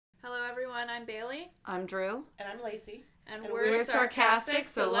everyone. I'm Bailey. I'm Drew. And I'm Lacey. And we're sarcastic,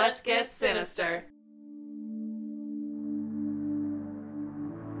 so let's get sinister.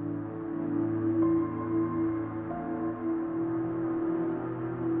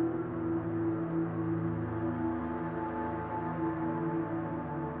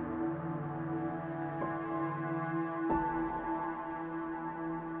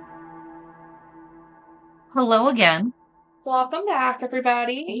 Hello again. Welcome back,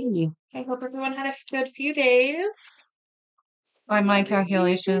 everybody. Hey. I hope everyone had a good few days. By my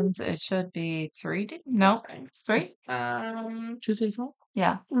calculations, it should be 3 days. No, 3? Tuesday, fall?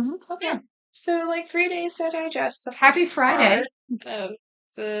 Yeah. Okay. Yeah. So, 3 days to digest the Happy first Friday. part of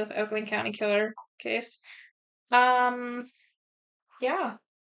the Oakland County killer case. Yeah.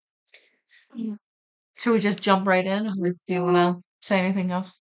 Should we just jump right in? Or do you want to say anything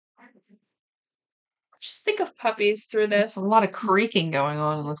else? Just think of puppies through this. There's a lot of creaking going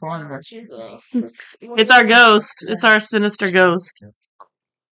on in the corner. Jesus. It's our ghost. It's our sinister ghost.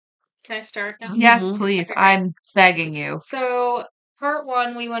 Can I start now? Yes, please. Okay. I'm begging you. So, part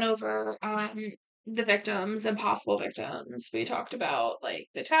 1, we went over the victims and possible victims. We talked about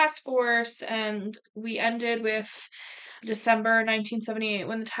the task force, and we ended with December 1978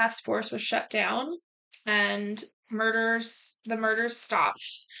 when the task force was shut down and the murders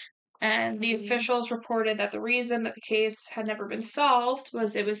stopped. And the officials reported that the reason that the case had never been solved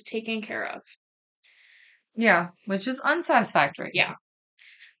was it was taken care of. Yeah, which is unsatisfactory. Yeah.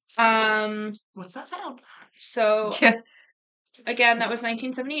 What's that sound? So Yeah. again, that was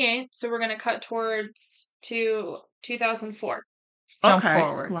 1978. So we're gonna cut towards to 2004. Jump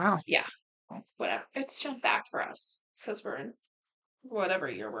forward. Wow. Yeah. Whatever. It's jump back for us because we're in whatever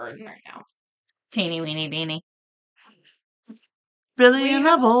year we're in right now. Teeny weeny beanie. Billy and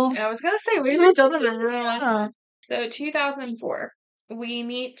Rebel. I was gonna say we haven't done it in a while. So 2004, we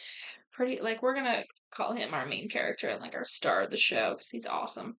meet we're gonna call him our main character and our star of the show because he's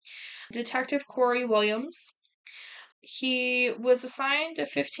awesome. Detective Corey Williams. He was assigned a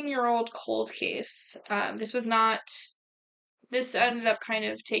 15-year-old cold case. This ended up kind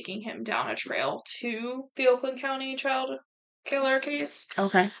of taking him down a trail to the Oakland County child killer case.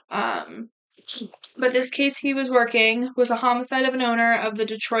 Okay. But this case he was working was a homicide of an owner of the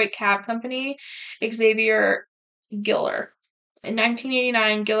Detroit cab company, Xavier Giller. In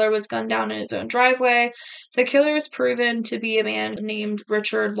 1989, Giller was gunned down in his own driveway. The killer was proven to be a man named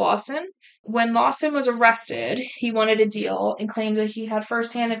Richard Lawson. When Lawson was arrested, he wanted a deal and claimed that he had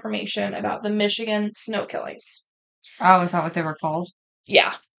firsthand information about the Michigan snow killings. Oh, is that what they were called?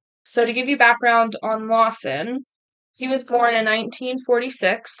 Yeah. So to give you background on Lawson, he was born in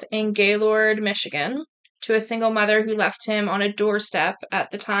 1946 in Gaylord, Michigan, to a single mother who left him on a doorstep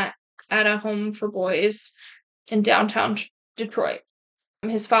at the time at a home for boys in downtown Detroit.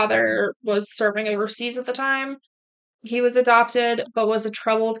 His father was serving overseas at the time. He was adopted, but was a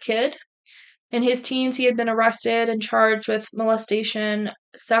troubled kid. In his teens, he had been arrested and charged with molestation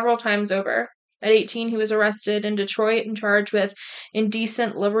several times over. At 18, he was arrested in Detroit and charged with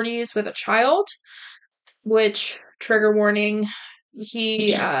indecent liberties with a child, which, trigger warning,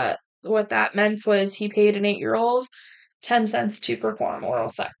 what that meant was he paid an 8-year-old 10 cents to perform oral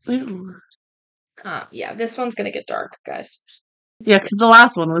sex. Ooh. Yeah, this one's gonna get dark, guys. Yeah, because the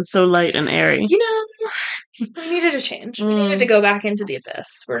last one was so light and airy. We needed a change. We needed to go back into the abyss.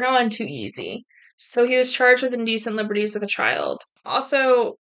 We're going too easy. So he was charged with indecent liberties with a child.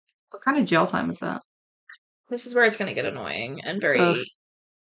 Also, What kind of jail time is that? this is where it's gonna get annoying and very,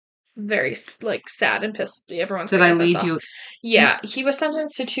 very sad and pissed. Everyone's Did gonna I get pissed lead off. you? Yeah, he was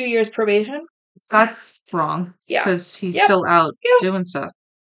sentenced to 2 years probation. That's wrong. Yeah. Because he's Yep. still out Yep. doing stuff.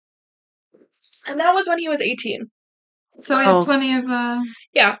 And that was when he was 18. So we have plenty of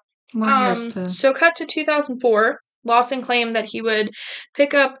Yeah. more years to. So cut to 2004. Lawson claimed that he would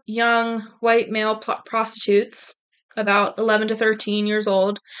pick up young white male prostitutes, about 11 to 13 years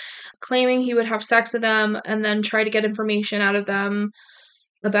old, claiming he would have sex with them and then try to get information out of them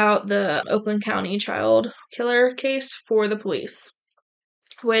about the Oakland County child killer case for the police.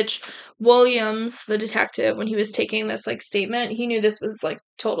 Which Williams, the detective, when he was taking this statement, he knew this was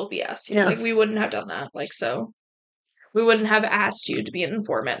total BS. He was like, we wouldn't have done that. So we wouldn't have asked you to be an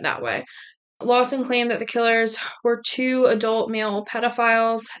informant that way. Lawson claimed that the killers were 2 adult male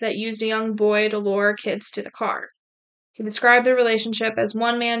pedophiles that used a young boy to lure kids to the car. He described their relationship as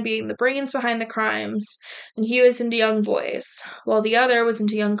one man being the brains behind the crimes, and he was into young boys, while the other was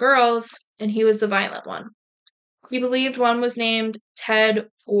into young girls, and he was the violent one. He believed one was named Ted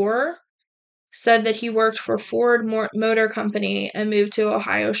Orr, said that he worked for Ford Motor Company and moved to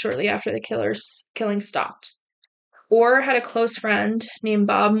Ohio shortly after the killing stopped. Orr had a close friend named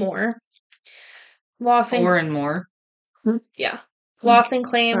Bob Moore, Lawson, More and more. yeah. Lawson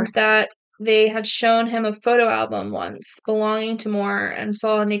claimed Sorry. that they had shown him a photo album once belonging to Moore and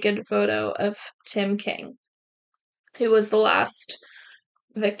saw a naked photo of Tim King, who was the last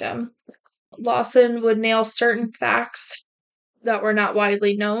victim. Lawson would nail certain facts that were not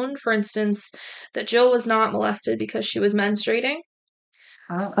widely known. For instance, that Jill was not molested because she was menstruating,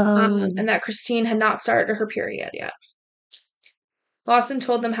 Oh. and that Christine had not started her period yet. Lawson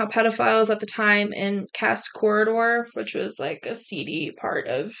told them how pedophiles at the time in Cass Corridor, which was like a seedy part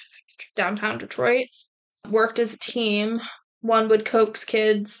of downtown Detroit, worked as a team. One would coax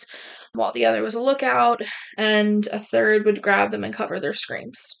kids while the other was a lookout, and a third would grab them and cover their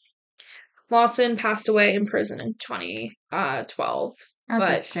screams. Lawson passed away in prison in 2012.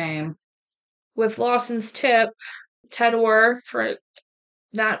 That's a shame. With Lawson's tip, Ted Orr, for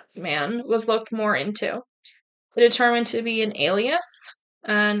that man, was looked more into. It determined to be an alias,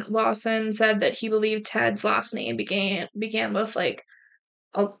 and Lawson said that he believed Ted's last name began with like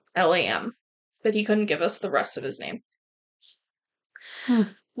a LAM, but he couldn't give us the rest of his name.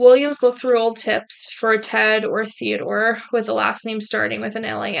 Williams looked through old tips for a Ted or Theodore with the last name starting with an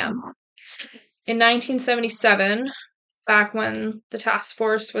LAM. In 1977, back when the task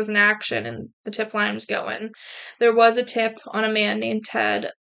force was in action and the tip line was going, there was a tip on a man named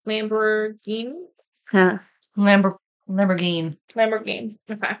Ted Lamborghini. Yeah. Lamborghini.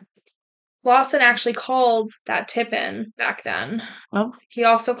 Okay. Lawson actually called that tip in back then. Oh. He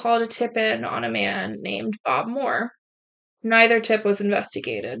also called a tip in on a man named Bob Moore. Neither tip was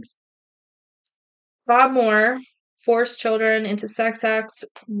investigated. Bob Moore forced children into sex acts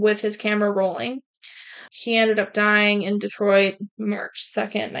with his camera rolling. He ended up dying in Detroit, March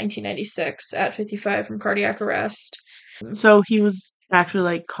 2nd, 1996, at 55 from cardiac arrest. So he was actually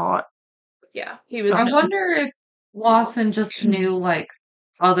like caught. Yeah, he was. I wonder if Lawson just knew like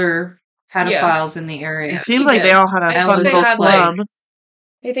other pedophiles in the area. It seemed he like did. they all had a I fun think they little had, club.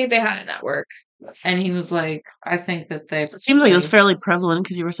 I think they had a network. And he was like, I think that they. It seemed like it was fairly prevalent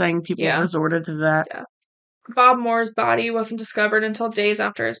because you were saying people Yeah. resorted to that. Yeah. Bob Moore's body wasn't discovered until days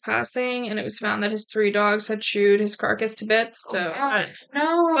after his passing, and it was found that his 3 dogs had chewed his carcass to bits, so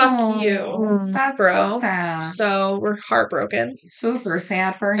No. fuck you, That's bro. so sad. So we're heartbroken. Super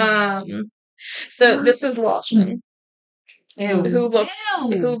sad for him. So this is Lawson, Ew. who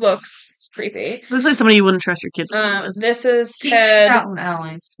looks creepy. Looks like somebody you wouldn't trust your kids with. This is He's Ted out in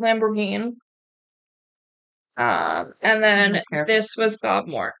LA. Lamborghini. And then this was Bob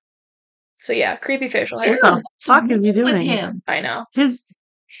Moore. So yeah, creepy facial hair. What the fuck is he With doing? him. I know. He's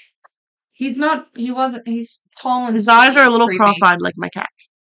tall and His eyes are a little creepy. cross-eyed like my cat.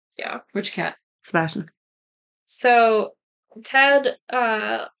 Yeah. Which cat? Sebastian. So Ted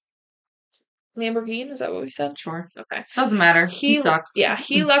Lamborghini, is that what we said? Sure. Okay. Doesn't matter. He sucks. Yeah,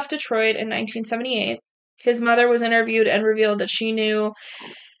 he left Detroit in 1978. His mother was interviewed and revealed that she knew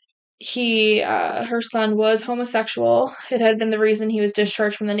her son was homosexual. It had been the reason he was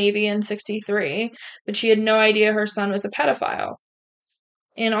discharged from the Navy in 1963, but she had no idea her son was a pedophile.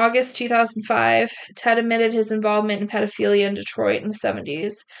 In August 2005, Ted admitted his involvement in pedophilia in Detroit in the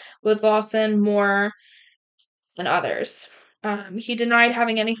 1970s with Lawson, Moore, and others. He denied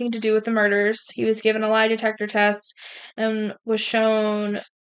having anything to do with the murders. He was given a lie detector test and showed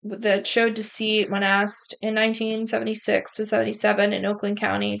deceit when asked in 1976 to 77 in Oakland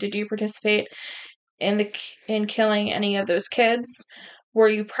County, did you participate in killing any of those kids? Were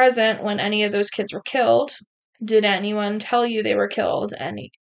you present when any of those kids were killed? Did anyone tell you they were killed?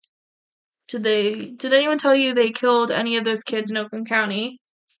 Did anyone tell you they killed any of those kids in Oakland County?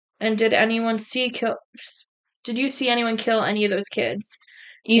 And did you see anyone kill any of those kids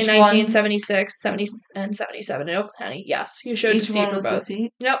in 1976, 70, and 77 in Oakland County? Yes, you showed deceit for both.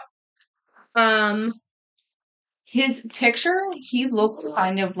 Deceit? Yep. His picture, he looks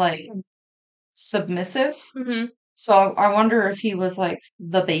kind of like submissive. Mm-hmm. So I wonder if he was like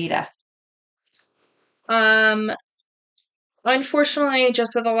the beta. Unfortunately,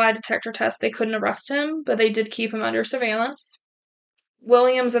 just with a lie detector test, they couldn't arrest him, but they did keep him under surveillance.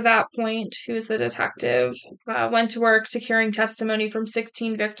 Williams, at that point, who's the detective, went to work securing testimony from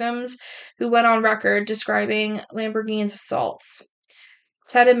 16 victims who went on record describing Lamborghini's assaults.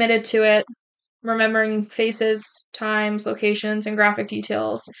 Ted admitted to it, remembering faces, times, locations, and graphic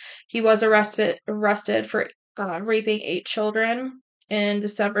details. He was arrested for raping 8 children in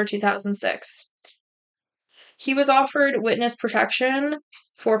December 2006. He was offered witness protection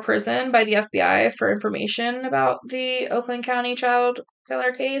for prison by the FBI for information about the Oakland County child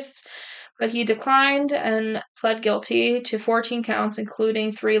killer case, but he declined and pled guilty to 14 counts,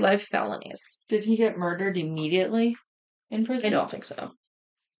 including 3 life felonies. Did he get murdered immediately in prison? I don't think so.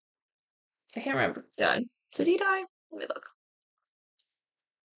 I can't remember. Died. Did he die? Let me look.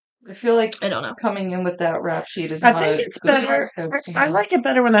 I feel like I don't know. coming in with that rap sheet is I not think a it's good better. approach to I have. like it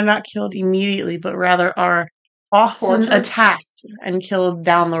better when they're not killed immediately, but rather are often Tortured? attacked and killed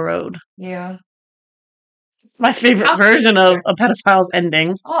down the road. Yeah. My favorite House version of sister. a pedophile's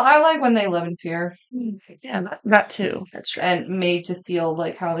ending. Well, I like when they live in fear Yeah, that too. That's true. and made to feel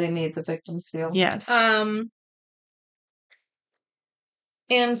like how they made the victims feel. Yes.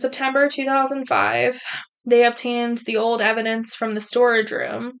 In September 2005, they obtained the old evidence from the storage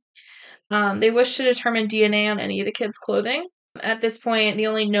room. They wished to determine DNA on any of the kids' clothing. At this point, the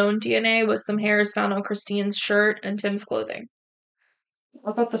only known DNA was some hairs found on Christine's shirt and Tim's clothing.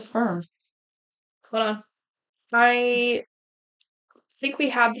 What about the sperm? Hold on. I think we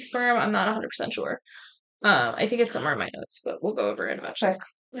have the sperm. I'm not 100% sure. I think it's somewhere in my notes, but we'll go over it eventually.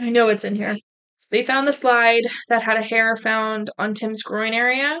 Okay. I know it's in here. They found the slide that had a hair found on Tim's groin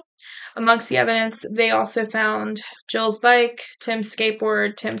area. Amongst the evidence, they also found Jill's bike, Tim's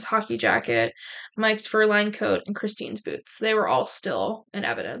skateboard, Tim's hockey jacket, Mike's fur-lined coat, and Christine's boots. They were all still in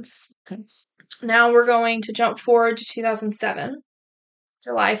evidence. Okay. Now we're going to jump forward to 2007,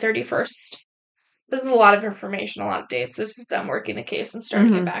 July 31st. This is a lot of information, a lot of dates. This is them working the case and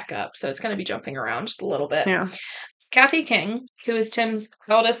starting it back up, so it's going to be jumping around just a little bit. Yeah. Kathy King, who is Tim's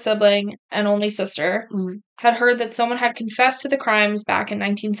eldest sibling and only sister, had heard that someone had confessed to the crimes back in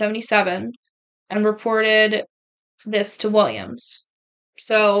 1977 and reported this to Williams.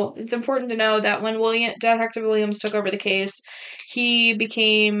 So it's important to know that when Detective Williams took over the case, he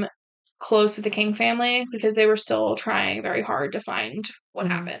became close with the King family because they were still trying very hard to find what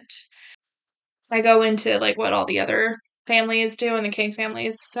happened. I go into like what all the other families do and the King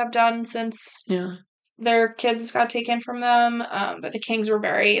families have done since their kids got taken from them. But the Kings were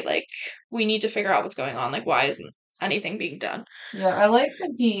very like, we need to figure out what's going on. Like, why isn't anything being done? Yeah, I like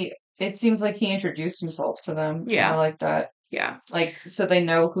that it seems like he introduced himself to them. Yeah. I like that. Yeah. Like, so they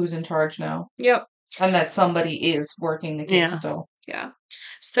know who's in charge now. Yep. And that somebody is working the case still. Yeah.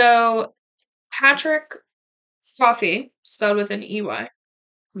 So, Patrick Coffey, spelled with an EY,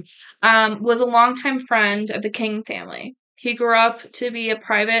 was a longtime friend of the King family. He grew up to be a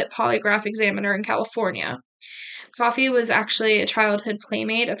private polygraph examiner in California. Coffey was actually a childhood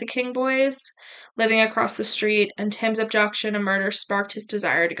playmate of the King boys, living across the street, and Tim's abduction and murder sparked his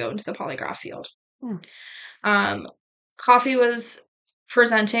desire to go into the polygraph field. Coffey was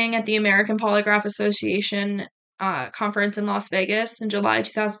presenting at the American Polygraph Association conference in Las Vegas in July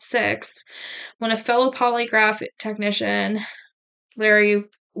 2006 when a fellow polygraph technician, Larry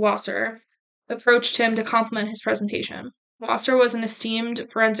Wasser, approached him to compliment his presentation. Wasser was an esteemed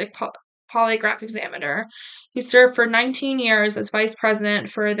forensic polygraph examiner who served for 19 years as vice president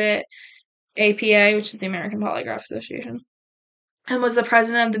for the APA, which is the American Polygraph Association, and was the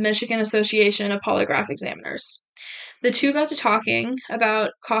president of the Michigan Association of Polygraph Examiners. The two got to talking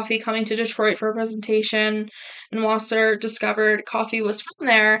about Coffey coming to Detroit for a presentation, and Wasser discovered Coffey was from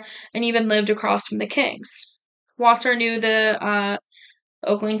there and even lived across from the Kings. Wasser knew the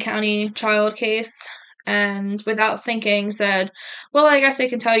Oakland County child case, and without thinking said, well, I guess I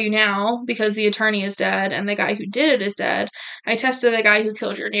can tell you now, because the attorney is dead and the guy who did it is dead. I tested the guy who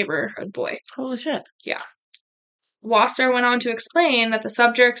killed your neighborhood boy. Holy shit. Yeah. Wasser went on to explain that the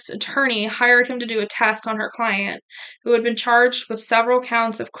subject's attorney hired him to do a test on her client, who had been charged with several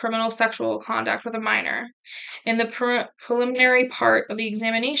counts of criminal sexual conduct with a minor. In the preliminary part of the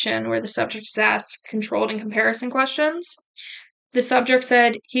examination, where the subject is asked controlled and comparison questions, the subject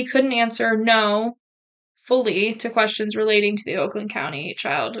said he couldn't answer no fully to questions relating to the Oakland County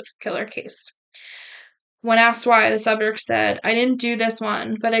child killer case. When asked why, the subject said, I didn't do this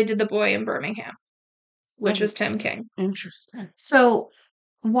one, but I did the boy in Birmingham, which was Tim King. Interesting. So,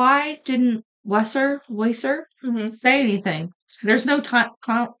 why didn't Wasser say anything? There's no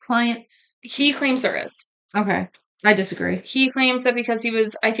client. He claims there is. Okay. I disagree. He claims that because he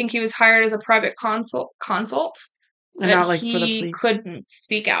was hired as a private consult, And that not like for the he police. couldn't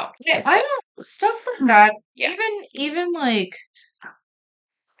speak out. Yeah, I know stuff like that. Yeah. Even like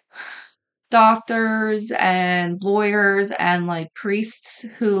doctors and lawyers and like priests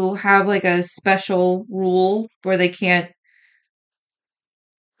who have like a special rule where they can't.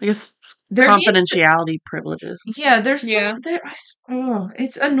 I guess There confidentiality privileges. Yeah, there's Yeah.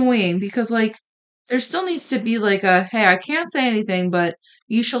 it's annoying because like there still needs to be like a hey, I can't say anything, but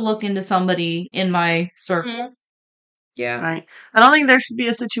you should look into somebody in my circle. Mhm. Yeah. Right. I don't think there should be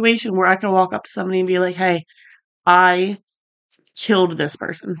a situation where I can walk up to somebody and be like, hey, I killed this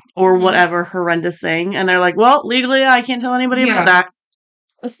person or whatever horrendous thing. And they're like, well, legally, I can't tell anybody about that.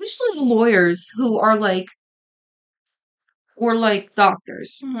 Especially the lawyers who are like, or like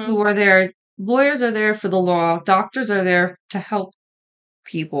doctors who are there lawyers are there for the law, doctors are there to help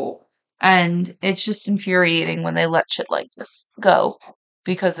people. And it's just infuriating when they let shit like this go.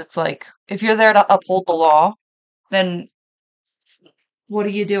 Because it's like, if you're there to uphold the law, then what are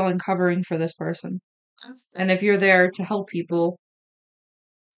you doing covering for this person? And if you're there to help people,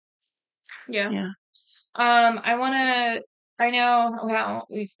 Yeah. I know, well,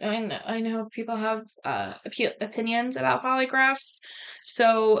 I know people have opinions about polygraphs.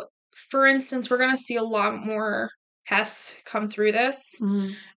 So, for instance, we're going to see a lot more tests come through this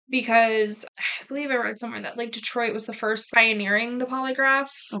Mhm. because I believe I read somewhere that like Detroit was the first pioneering the polygraph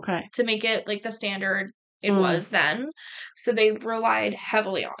Okay. to make it like the standard it Mm. was then. So they relied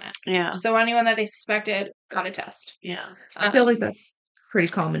heavily on it. Yeah. So anyone that they suspected got a test. Yeah. I feel like that's pretty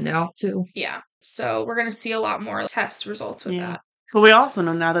common now, too. Yeah. So we're going to see a lot more test results with that. But we also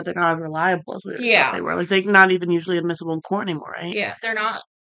know now that they're not as reliable as we thought Yeah. they were. Like, they're not even usually admissible in court anymore, right? Yeah, they're not.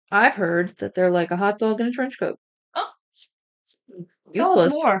 I've heard that they're like a hot dog in a trench coat. Oh. Tell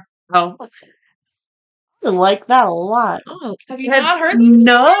us Useless. more. Oh. I like that a lot. Oh, Have you not heard this?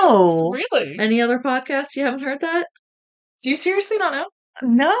 No. Really? Any other podcasts you haven't heard that? Do you seriously not know?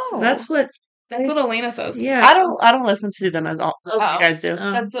 No. That's what Elena says. Yeah. I don't listen to them as all you guys do.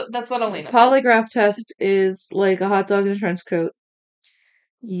 That's what Elena says. Polygraph test is like a hot dog in a trench coat.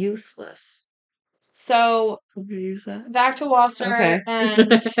 Useless. So Use that. back to Wasser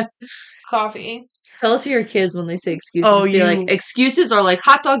and coffee. Tell it to your kids when they say excuses. Oh, be like, excuses are like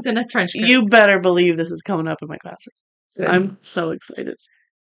hot dogs in a trench coat. You better believe this is coming up in my classroom. Good. I'm so excited.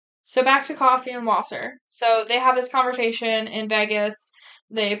 So back to coffee and Wasser. So they have this conversation in Vegas.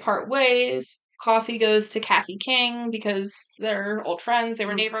 They part ways. Coffee goes to Kathy King because they're old friends. They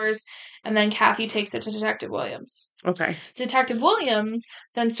were neighbors. And then Kathy takes it to Detective Williams. Okay. Detective Williams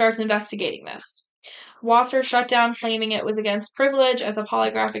then starts investigating this. Wasser shut down, claiming it was against privilege as a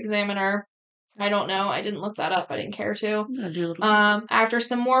polygraph examiner. I don't know. I didn't look that up. I didn't care to. After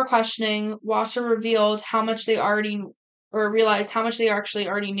some more questioning, Wasser revealed how much they already, or realized how much they actually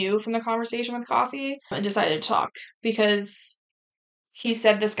already knew from the conversation with Coffee, and decided to talk because he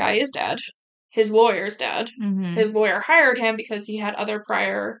said this guy is dead. His lawyer's dead. Mm-hmm. His lawyer hired him because he had other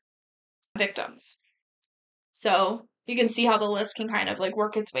prior victims. So you can see how the list can kind of like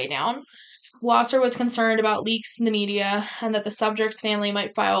work its way down. Wasser was concerned about leaks in the media and that the subject's family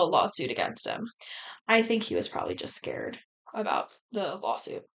might file a lawsuit against him. I think he was probably just scared about the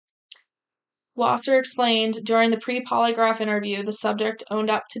lawsuit. Wasser explained during the pre-polygraph interview the subject owned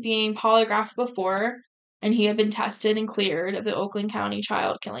up to being polygraphed before, and he had been tested and cleared of the Oakland County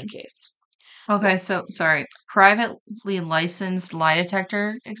child killing case. Okay, so, sorry. Privately licensed lie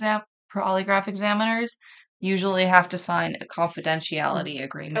detector polygraph examiners usually have to sign a confidentiality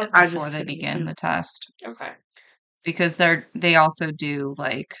agreement before they begin the test. Okay. Because they also do,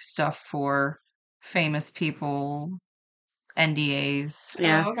 like, stuff for famous people, NDAs.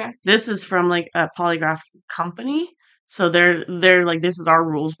 Yeah. Oh, okay. This is from like a polygraph company. So they're like, this is our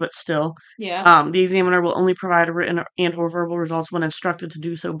rules, but still. Yeah. The examiner will only provide a written and or verbal results when instructed to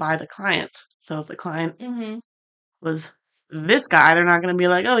do so by the client. So if the client was this guy, they're not going to be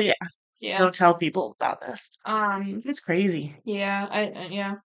like, oh yeah, don't tell people about this. It's crazy. Yeah.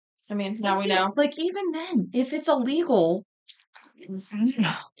 I mean, now we know. Like, even then, if it's illegal.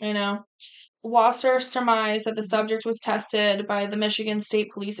 I know. Wasser surmised that the subject was tested by the Michigan State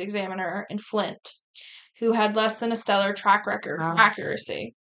Police examiner in Flint, who had less than a stellar track record for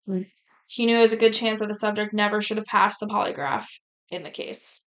accuracy. He knew there was a good chance that the subject never should have passed the polygraph in the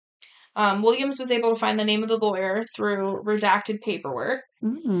case. Williams was able to find the name of the lawyer through redacted paperwork.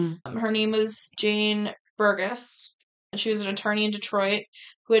 Her name was Jane Burgess. She was an attorney in Detroit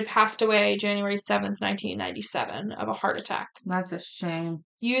who had passed away January 7th, 1997, of a heart attack. That's a shame.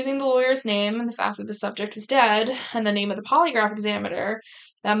 Using the lawyer's name and the fact that the subject was dead, and the name of the polygraph examiner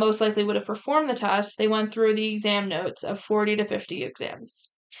that most likely would have performed the test, they went through the exam notes of 40 to 50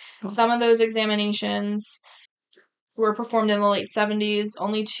 exams. Some of those examinations were performed in the late 70s.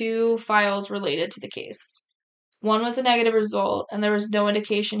 Only 2 files related to the case. One was a negative result, and there was no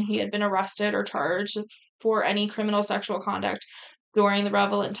indication he had been arrested or charged for any criminal sexual conduct during the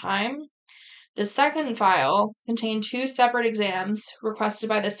relevant time. The second file contained 2 separate exams requested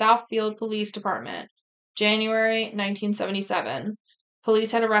by the Southfield Police Department. January 1977.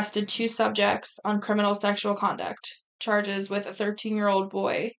 Police had arrested 2 subjects on criminal sexual conduct charges with a 13-year-old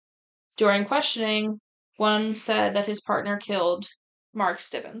boy. During questioning, one said that his partner killed Mark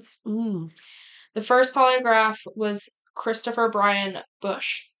Stibbins. The first polygraph was Christopher Brian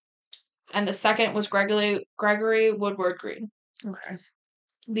Bush, and the second was Gregory Woodward Green. Okay.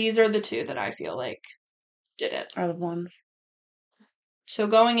 These are the 2 that I feel like did it. Are the ones. So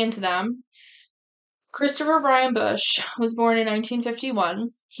going into them, Christopher Brian Bush was born in 1951.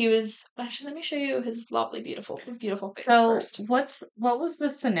 He was actually. Let me show you his lovely, beautiful face first. What was the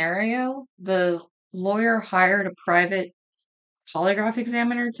scenario? The lawyer hired a private polygraph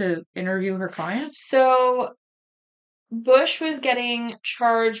examiner to interview her client? So Bush was getting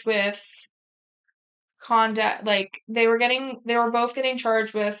charged with conduct, like they were both getting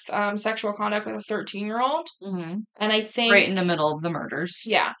charged with sexual conduct with a 13-year-old. Mm-hmm. And I think Right in the middle of the murders.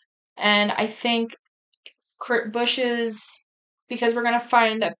 Yeah. And I think Bush's, because we're going to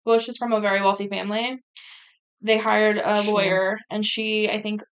find that Bush is from a very wealthy family, they hired a lawyer, and she, I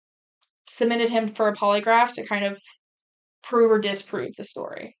think, submitted him for a polygraph to kind of prove or disprove the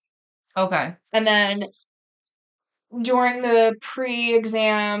story. Okay. And then during the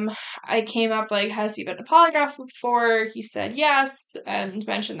pre-exam, I came up like, has he been to polygraph before? He said yes, and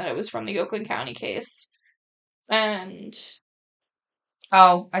mentioned that it was from the Oakland County case. And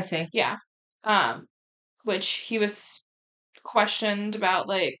oh, I see. Yeah. Which he was questioned about,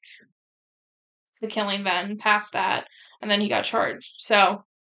 like, the killing, then past that, and then he got charged. So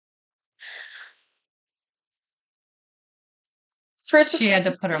she had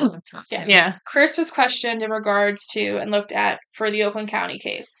to put her on the top. Yeah. Chris was questioned in regards to and looked at for the Oakland County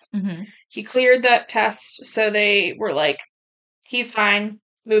case. Mm-hmm. He cleared that test, so they were like, he's fine,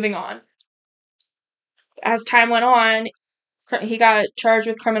 moving on. As time went on, he got charged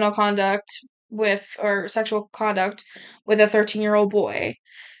with criminal conduct or sexual conduct with a 13-year-old boy.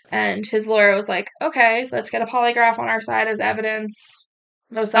 And his lawyer was like, okay, let's get a polygraph on our side as evidence.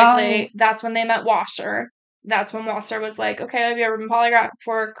 Most likely, that's when they met Wasser. That's when Wasser was like, okay, have you ever been polygraphed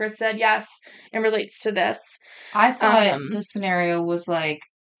before? Chris said yes. It relates to this. I thought the scenario was like,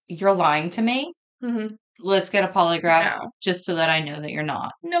 you're lying to me. Mm-hmm. Let's get a polygraph just so that I know that you're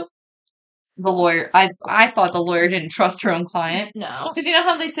not. Nope. The lawyer, I thought the lawyer didn't trust her own client. No. Because you know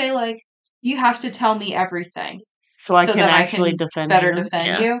how they say, like, you have to tell me everything. So I can actually defend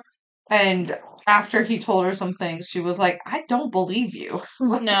you. And after he told her some things, she was like, I don't believe you.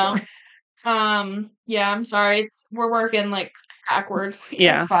 No. Yeah, I'm sorry. We're working, like, backwards.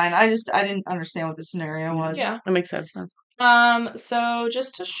 Yeah. It's fine. I didn't understand what the scenario was. Yeah. That makes sense then. So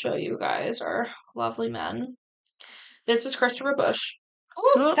just to show you guys our lovely men, this was Christopher Bush.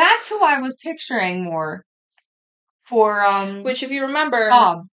 Ooh, that's who I was picturing more. For, which, if you remember,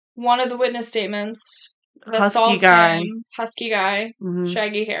 Bob. One of the witness statements, the husky guy,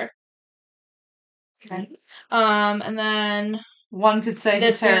 shaggy hair. Okay. And then one could say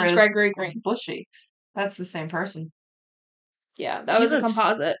this was Gregory Green. Bushy. That's the same person. Yeah, that was a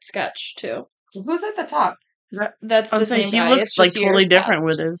composite sketch too. Who's at the top? That's the same guy. He looks like totally different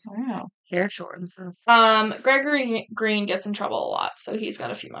with his hair short and stuff. Gregory Green gets in trouble a lot, so he's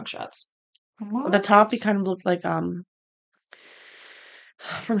got a few mugshots. At the top, he kind of looked like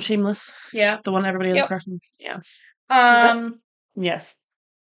from Shameless. Yeah, the one everybody has a crush on. Yeah. Yes.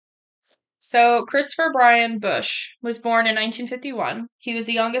 So Christopher Brian Bush was born in 1951. He was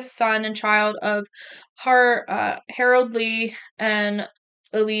the youngest son and child of Harold Lee and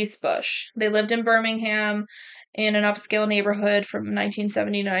Elise Bush. They lived in Birmingham in an upscale neighborhood from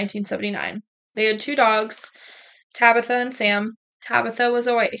 1970 to 1979. They had 2 dogs, Tabitha and Sam. Tabitha was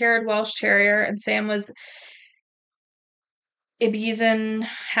a white-haired Welsh Terrier, and Sam was a Bichon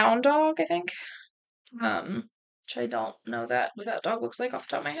Hound dog, I think. Which I don't know what that dog looks like off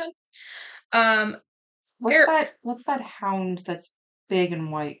the top of my head. What's that hound that's big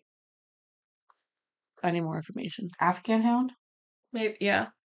and white? I need more information. Afghan hound? Maybe, yeah.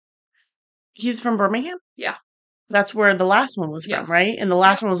 He's from Birmingham? Yeah. That's where the last one was from, right? And the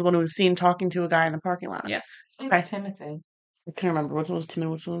last one was one who was seen talking to a guy in the parking lot. Yes. It's Timothy. I can't remember which one was Tim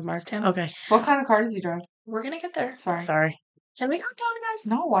and which one was Mark. It's Tim. Okay. What kind of car does he drive? We're gonna get there. Sorry. Can we calm down, guys?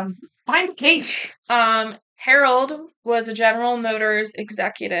 No, I'm fine. Case. Harold was a General Motors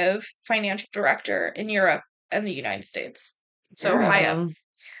executive financial director in Europe and the United States. So high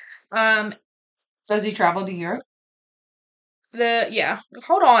up. Does he travel to Europe?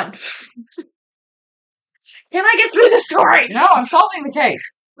 Hold on. Can I get through the story? No, I'm solving the case.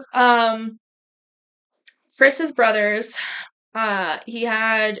 Chris's brothers, he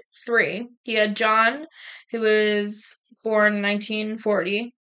had 3. He had John, who was born in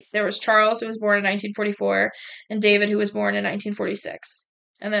 1940. There was Charles, who was born in 1944, and David, who was born in 1946.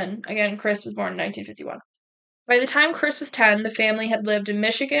 And then, again, Chris was born in 1951. By the time Chris was 10, the family had lived in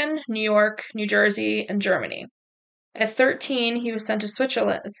Michigan, New York, New Jersey, and Germany. At 13, he was sent to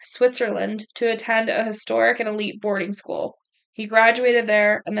Switzerland to attend a historic and elite boarding school. He graduated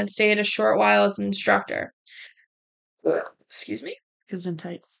there and then stayed a short while as an instructor. Excuse me.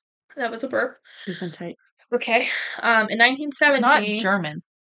 Gesundheit. That was a burp. Gesundheit. Okay. In Not 1970. German.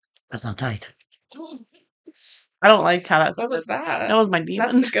 That's not tight. I don't like how that What was sounded. that? That was my That's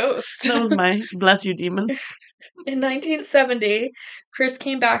demon. the ghost. That was my bless you demon. In 1970, Chris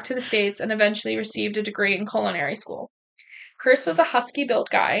came back to the States and eventually received a degree in culinary school. Chris was a husky built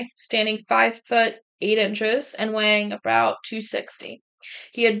guy, standing 5'8" and weighing about 260.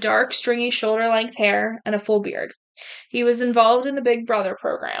 He had dark, stringy shoulder length hair and a full beard. He was involved in the Big Brother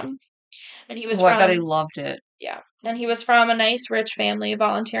program. And he was I bet he from loved it. yeah. And he was from a nice rich family,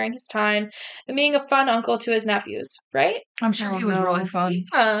 volunteering his time and being a fun uncle to his nephews, right? I'm sure Oh, he was really no. fun.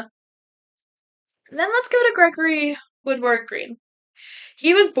 Yeah. And then let's go to Gregory Woodward Green.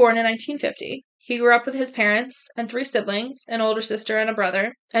 He was born in 1950. He grew up with his parents and 3 siblings, an older sister and a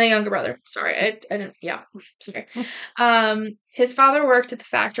brother, and a younger brother. Sorry, I didn't, yeah, sorry. His father worked at the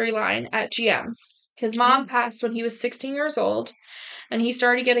factory line at GM. His mom passed when he was 16 years old, and he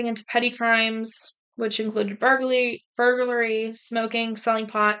started getting into petty crimes, which included burglary, smoking, selling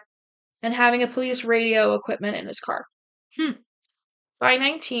pot, and having a police radio equipment in his car. By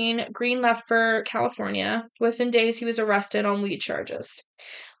 19, Green left for California. Within days, he was arrested on weed charges.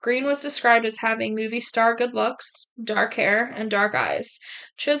 Green was described as having movie star good looks, dark hair, and dark eyes,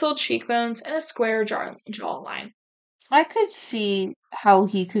 chiseled cheekbones, and a square jawline. I could see how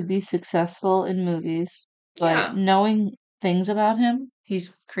he could be successful in movies, but Yeah. knowing things about him,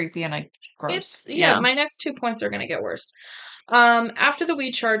 he's creepy and gross. My next 2 points are going to get worse. After the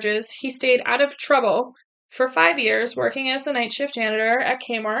weed charges, he stayed out of trouble for 5 years, working as a night shift janitor at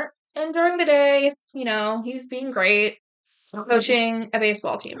Kmart. And during the day, he was being great, coaching a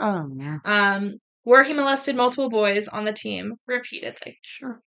baseball team. Oh, yeah. Where he molested multiple boys on the team repeatedly.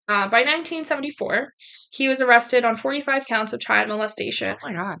 Sure. By 1974, he was arrested on 45 counts of child molestation, Oh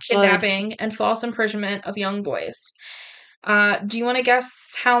my God. kidnapping, and false imprisonment of young boys. Do you want to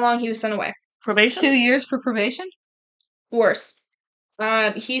guess how long he was sent away? Probation? 2 years for probation? Worse.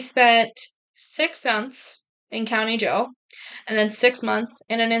 He spent 6 months in county jail and then 6 months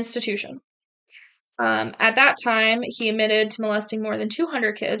in an institution. At that time, he admitted to molesting more than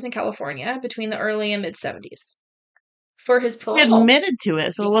 200 kids in California between the early and mid 70s. For his parole, He admitted to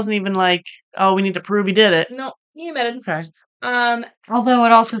it, so it wasn't even like, oh, we need to prove he did it. No, he admitted. Okay. Although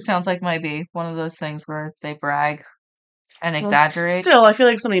it also sounds like maybe one of those things where they brag and exaggerate. Still, I feel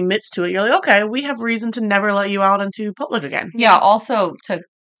like if somebody admits to it, you're like, okay, we have reason to never let you out into public again. Yeah, also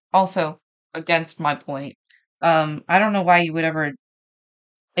against my point. I don't know why you would ever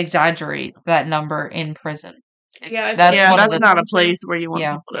exaggerate that number in prison. Yeah, that's not a place where you want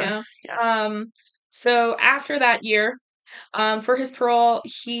people to. Yeah. So after that year, for his parole,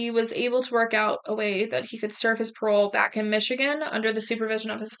 he was able to work out a way that he could serve his parole back in Michigan under the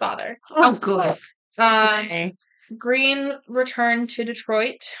supervision of his father. Oh, good. Green returned to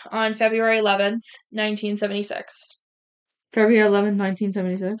Detroit on February 11th, 1976. February 11th,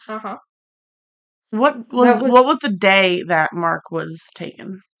 1976? Uh-huh. What was the day that Mark was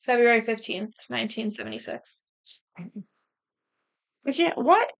taken? February 15th, 1976. I can't.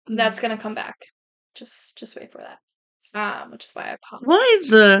 What? That's gonna come back. Just wait for that. Which is why I paused. What is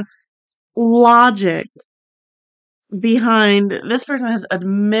the logic behind this person has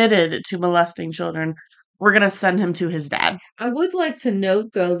admitted to molesting children? We're gonna send him to his dad. I would like to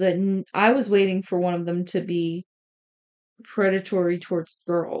note, though, that I was waiting for one of them to be predatory towards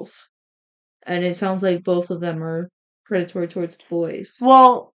girls. And it sounds like both of them are predatory towards boys.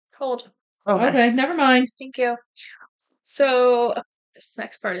 Well, hold. Okay, never mind. Thank you. So this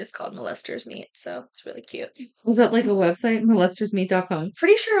next part is called Molesters Meet, so it's really cute. Was that like a website, molestersmeet.com?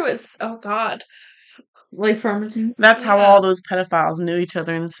 Pretty sure it was. Oh God, like Farmers Meet. That's how all those pedophiles knew each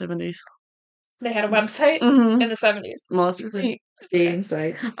other in the 70s. They had a website in the 70s. Molesters Meet. Dating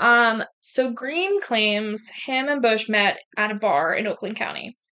site. So Green claims him and Bush met at a bar in Oakland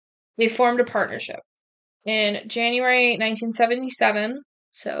County. They formed a partnership in January 1977.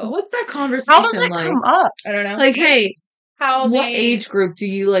 So what's that conversation how does it come up? I don't know. Like, hey, what age group do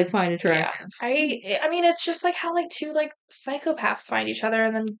you like find attractive? Yeah. I mean, it's just like how like two like psychopaths find each other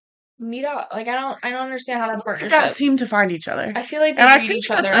and then meet up. Like I don't understand how that partnership. That seem to find each other. I feel like they read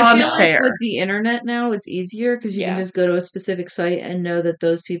each other. I feel like with the internet now, it's easier because you can just go to a specific site and know that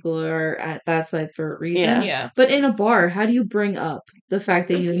those people are at that site for a reason. Yeah. But in a bar, how do you bring up the fact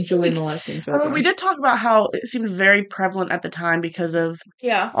that you enjoy molesting children? Well, we did talk about how it seemed very prevalent at the time because of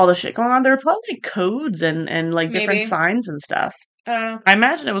Yeah. all the shit going on. There were probably codes and like different signs and stuff. I don't know. I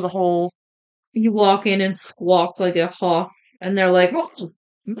imagine it was a whole. You walk in and squawk like a hawk, and they're like, "Oh."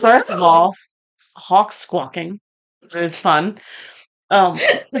 First of all, hawk squawking is fun.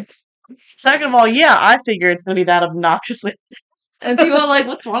 Second of all, yeah, I figure it's gonna be that obnoxiously And people are like,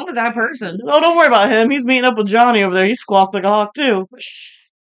 what's wrong with that person? Oh, don't worry about him. He's meeting up with Johnny over there. He squawks like a hawk, too.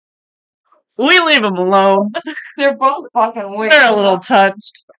 We leave him alone. They're both fucking weird. They're a little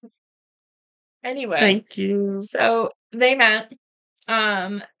touched. Anyway. Thank you. So they met.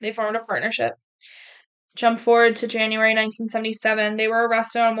 They formed a partnership. Jump forward to January 1977. They were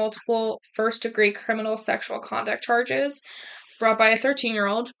arrested on multiple first-degree criminal sexual conduct charges brought by a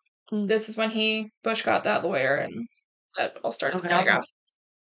 13-year-old. This is when Bush got that lawyer, and that all started the polygraph.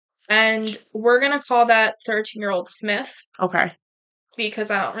 And we're going to call that 13-year-old Smith. Okay.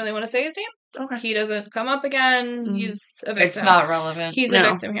 Because I don't really want to say his name. Okay. He doesn't come up again. He's a victim. It's not relevant. He's a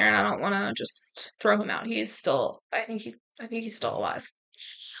victim here, and I don't want to just throw him out. He's still, I think he's still alive.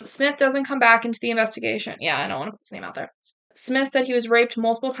 Smith doesn't come back into the investigation. Yeah, I don't want to put his name out there. Smith said he was raped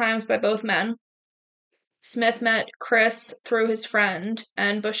multiple times by both men. Smith met Chris through his friend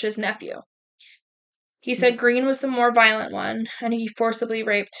and Bush's nephew. He said Green was the more violent one, and he forcibly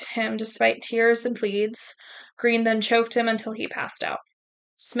raped him despite tears and pleads. Green then choked him until he passed out.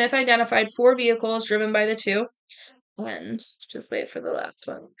 Smith identified 4 vehicles driven by the two, and just wait for the last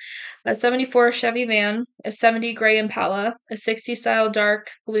one. A 74 Chevy van, a 70 gray Impala, a 60 style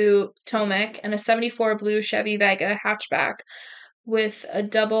dark blue Tomac, and a 74 blue Chevy Vega hatchback with a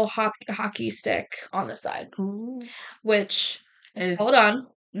double hockey stick on the side. Ooh. Which, hold on.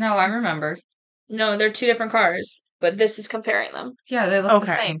 No, I remember. No, they're 2 different cars, but this is comparing them. Yeah, they look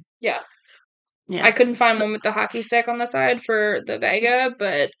the same. Yeah. I couldn't find one with the hockey stick on the side for the Vega,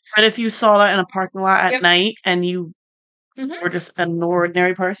 but if you saw that in a parking lot at night and you were just an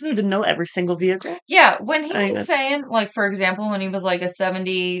ordinary person who didn't know every single vehicle. Yeah, when he was saying, like, for example, when he was like a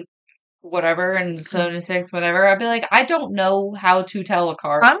 70 whatever and 76 whatever, I'd be like, I don't know how to tell a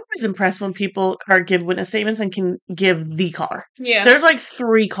car. I'm always impressed when people give witness statements and can give the car. Yeah. There's like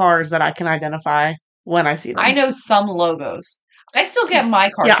 3 cars that I can identify when I see them. I know some logos. I still get my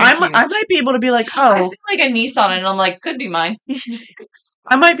car confused. I might be able to be like, oh. I see like a Nissan and I'm like, could be mine.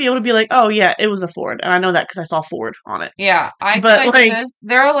 I might be able to be like, oh yeah, it was a Ford. And I know that because I saw Ford on it. Yeah.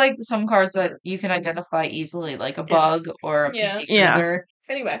 There are like some cars that you can identify easily, like a Bug or a PT Cruiser.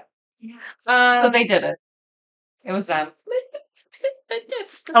 Anyway. So they did it. It was them.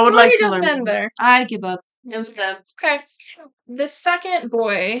 I would like to learn there. I give up. It was them. Okay. The second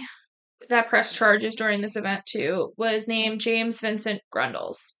boy that pressed charges during this event too was named James Vincent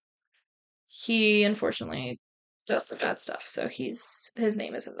Grundles. He unfortunately does some bad stuff, so his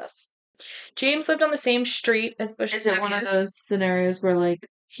name is in this. James lived on the same street as Bush's nephews. Is it one of those scenarios where like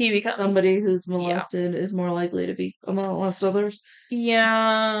he becomes somebody who's molested is more likely to be molest others?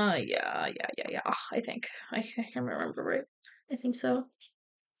 Yeah. I think I can remember right. I think so.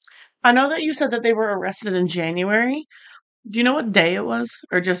 I know that you said that they were arrested in January. Do you know what day it was?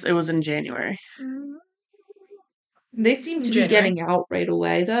 Or just it was in January? They seem to be getting out right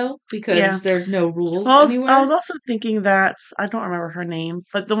away, though, because there's no rules anywhere. I was also thinking that, I don't remember her name,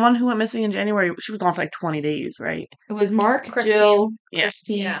 but the one who went missing in January, she was gone for like 20 days, right? It was Mark, Christine. Jill,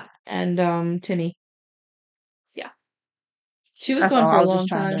 Christine, and Timmy. Yeah. She was gone for a long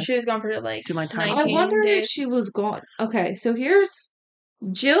time. She was gone for like 19 I wonder days. if she was gone. Okay, so here's...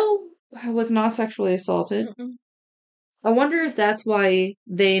 Jill was not sexually assaulted. Mm-mm. I wonder if that's why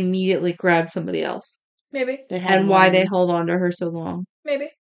they immediately grabbed somebody else. Maybe. And why they held on to her so long. Maybe.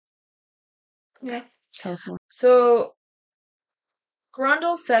 Yeah. Tell us more. So,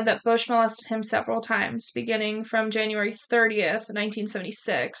 Grundle said that Bush molested him several times, beginning from January 30th,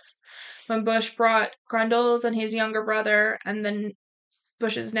 1976, when Bush brought Grundles and his younger brother and then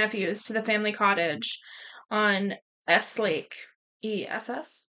Bush's nephews to the family cottage on S Lake.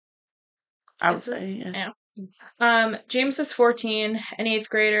 ESS? I would say, yes. Yeah. James was 14, an 8th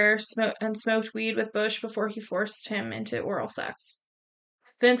grader, and smoked weed with Bush before he forced him into oral sex.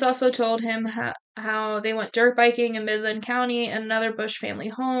 Vince also told him how they went dirt biking in Midland County and another Bush family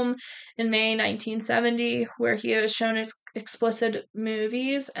home in May 1970, where he was shown explicit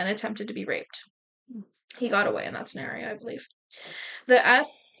movies and attempted to be raped. He got away in that scenario, I believe. Their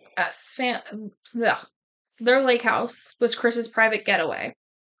lake house was Chris's private getaway.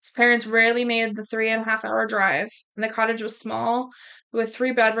 His parents rarely made the 3.5-hour drive, and the cottage was small, with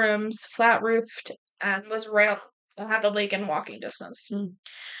 3 bedrooms, flat roofed, and was right on had the lake in walking distance.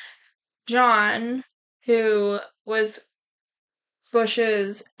 John, who was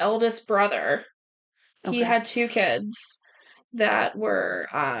Bush's eldest brother, he had 2 kids that were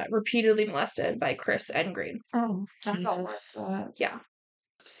repeatedly molested by Chris and Green. Oh, Jesus. Yeah.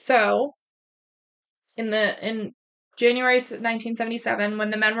 So, in January 1977,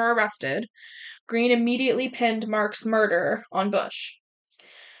 when the men were arrested, Green immediately pinned Mark's murder on Bush.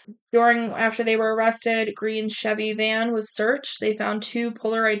 After they were arrested, Green's Chevy van was searched. They found 2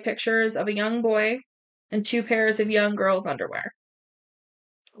 Polaroid pictures of a young boy and 2 pairs of young girls' underwear,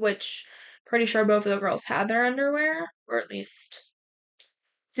 which pretty sure both of the girls had their underwear, or at least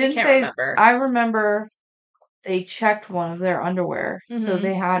Didn't can't they? remember. I remember they checked one of their underwear, so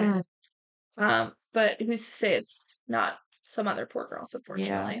they had it. But who's to say it's not some other poor girls,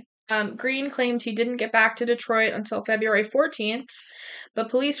 unfortunately. Yeah. Green claimed he didn't get back to Detroit until February 14th, but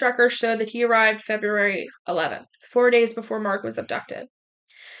police records show that he arrived February 11th, 4 days before Mark was abducted.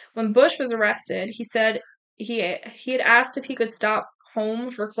 When Bush was arrested, he said he had asked if he could stop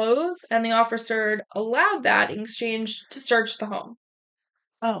home for clothes, and the officer allowed that in exchange to search the home.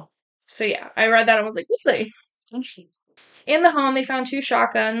 Oh. So yeah, I read that and was like, really? Interesting. In the home, they found 2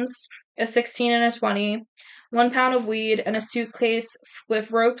 shotguns, a 16 and a 20, 1 pound of weed, and a suitcase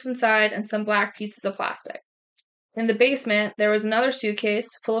with ropes inside and some black pieces of plastic. In the basement, there was another suitcase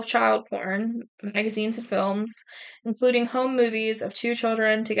full of child porn, magazines, and films, including home movies of 2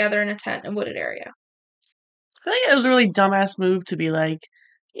 children together in a tent in a wooded area. I think it was a really dumbass move to be like,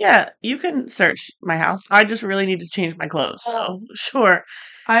 yeah, you can search my house. I just really need to change my clothes. So, sure.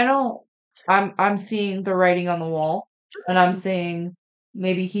 I'm seeing the writing on the wall, and I'm saying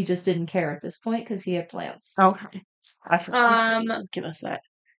maybe he just didn't care at this point because he had plans. Okay. I forgot. Give us that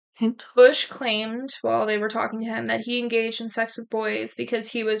hint. Bush claimed while they were talking to him that he engaged in sex with boys because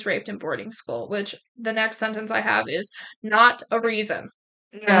he was raped in boarding school, which the next sentence I have is not a reason.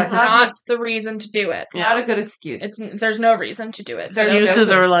 Yeah, it's not the reason to do it. Not a good excuse. There's no reason to do it. Their uses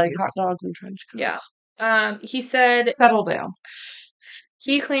are like hot dogs and trench coats. Yeah. He said... Settle down.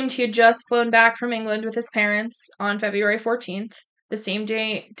 He claimed he had just flown back from England with his parents on February 14th, the same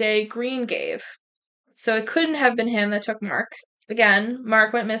day Green gave. So it couldn't have been him that took Mark. Again,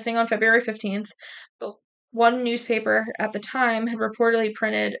 Mark went missing on February 15th, but one newspaper at the time had reportedly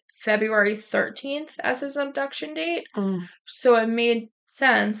printed February 13th as his abduction date. So it made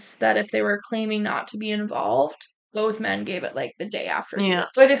sense that if they were claiming not to be involved, both men gave it like the day after. Yeah.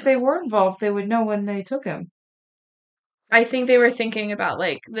 But if they were involved, they would know when they took him. I think they were thinking about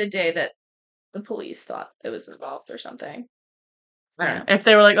like the day that the police thought it was involved or something. I don't know. If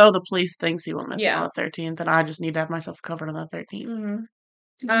they were like, oh, the police thinks he went missing on the 13th, then I just need to have myself covered on the 13th.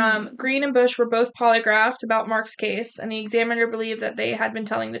 Green and Bush were both polygraphed about Mark's case, and the examiner believed that they had been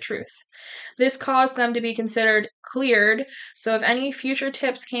telling the truth. This caused them to be considered cleared, so if any future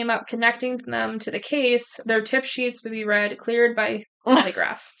tips came up connecting them to the case, their tip sheets would be read cleared by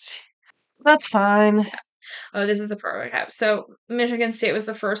polygraph. That's fine. Yeah. Oh, this is the part I have. So, Michigan State was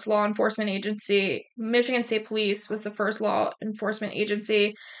the first law enforcement agency. Michigan State Police was the first law enforcement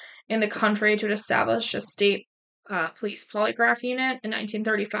agency in the country to establish a state police polygraph unit in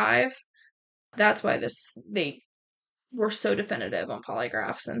 1935. That's why they were so definitive on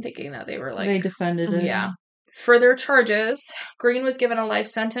polygraphs and thinking that they were like... They defended it. Yeah. For their charges, Green was given a life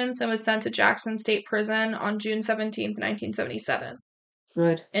sentence and was sent to Jackson State Prison on June 17th, 1977.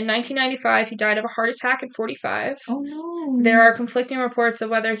 Good. In 1995, he died of a heart attack at 45. Oh, no. There are conflicting reports of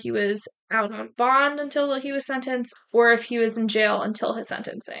whether he was out on bond until he was sentenced or if he was in jail until his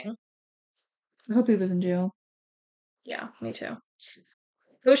sentencing. I hope he was in jail. Yeah, me too.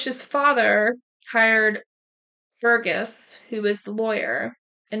 Bush's father hired Burgess, who was the lawyer,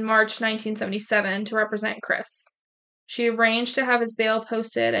 in March 1977 to represent Chris. She arranged to have his bail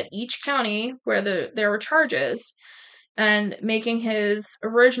posted at each county where there were charges, and making his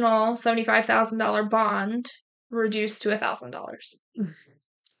original $75,000 bond reduced to $1,000.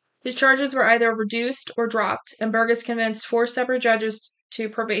 His charges were either reduced or dropped, and Burgess convinced 4 separate judges to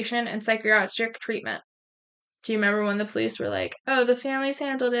probation and psychiatric treatment. Do you remember when the police were like, oh, the family's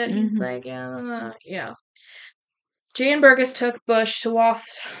handled it? He's like, yeah. Jane Burgess took Bush to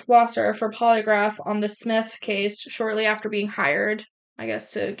Wasser for polygraph on the Smith case shortly after being hired, I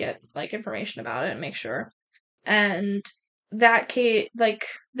guess, to get like information about it and make sure. And that case, like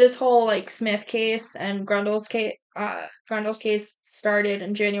this whole like Smith case and Grundle's case started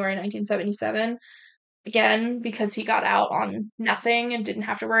in January 1977. Again, because he got out on nothing and didn't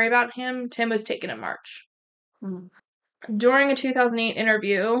have to worry about him, Tim was taken in March. During a 2008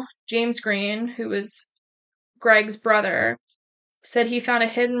 interview, James Green, who was Greg's brother, said he found a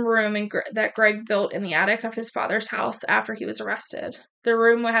hidden room that Greg built in the attic of his father's house after he was arrested. The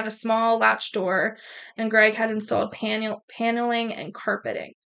room had a small latch door, and Greg had installed paneling and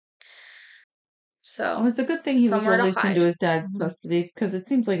carpeting. So it's a good thing he was released into his dad's custody, because it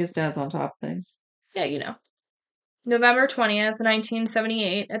seems like his dad's on top of things. Yeah, you know. November 20th,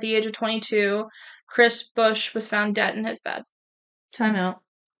 1978, at the age of 22, Chris Bush was found dead in his bed. Time out.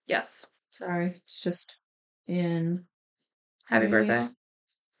 Yes. Sorry, it's just in... Happy birthday.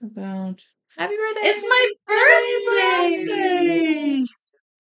 About... Happy birthday! It's my birthday!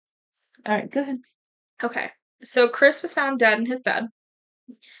 All right, go ahead. Okay. So Chris was found dead in his bed.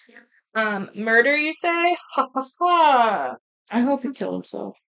 Murder, you say? Ha ha ha. I hope he killed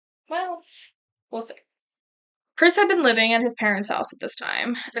himself. Well, we'll see. Chris had been living at his parents' house at this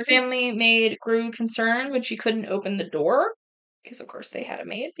time. The family maid grew concerned when she couldn't open the door, because of course they had a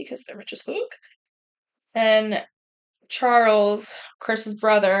maid because they're rich as fuck. And Charles, Chris's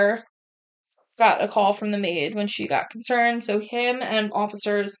brother, got a call from the maid when she got concerned, so him and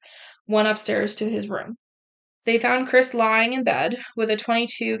officers went upstairs to his room. They found Chris lying in bed with a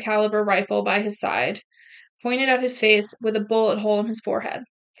 .22 caliber rifle by his side, pointed at his face with a bullet hole in his forehead.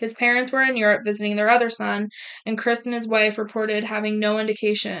 His parents were in Europe visiting their other son, and Chris and his wife reported having no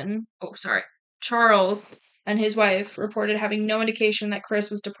indication. Oh, sorry. Charles and his wife reported having no indication that Chris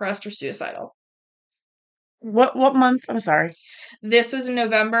was depressed or suicidal. What month? I'm sorry. This was in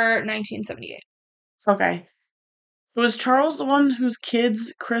November 1978. Okay. Was Charles the one whose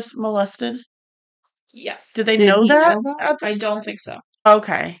kids Chris molested? Yes. Did they know that? I don't think so.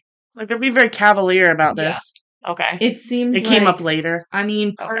 Okay. Like, they're being very cavalier about Yeah. this. Okay. It seems It came up later. I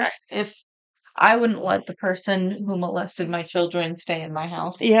mean, Okay. if I wouldn't let the person who molested my children stay in my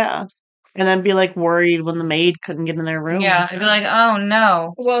house. Yeah. And then be, like, worried when the maid couldn't get in their room. Yeah, I'd be like, oh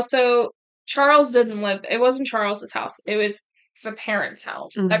no. Well, so Charles didn't live. It wasn't Charles's house. It was the parents'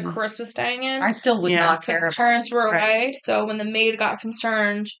 house that Chris was staying in. I still would not care. The parents were away, so when the maid got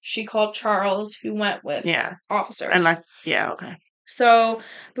concerned, she called Charles, who went with officers. And okay. So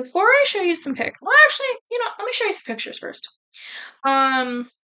before I show you some pics, well, actually, let me show you some pictures first.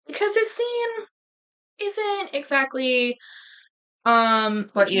 Because his scene isn't exactly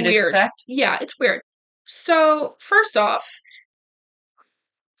what you'd weird. expect. Yeah, it's weird. So first off,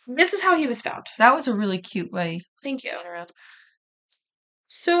 this is how he was found. That was a really cute way. Thank you.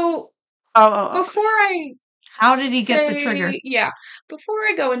 So before I how did he get the trigger? Yeah, before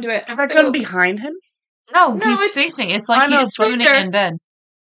I go into it, have I gone behind him? No, he's facing. It's like he's swooning in bed.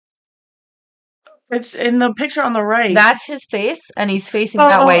 It's in the picture on the right. That's his face, and he's facing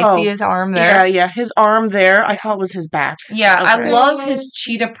that way. See his arm there? Yeah, his arm there. I thought was his back. Yeah, okay. I love his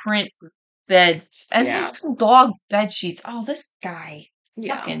cheetah print bed and his dog bed sheets. Oh, this guy.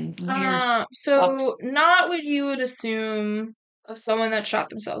 Fucking weird. So not what you would assume of someone that shot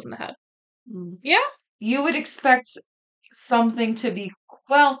themselves in the head. Yeah? You would expect something to be,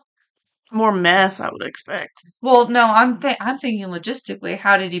 more mess, I would expect. Well, no, I'm thinking logistically.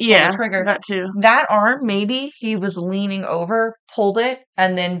 How did he pull the trigger? That too. That arm, maybe he was leaning over, pulled it,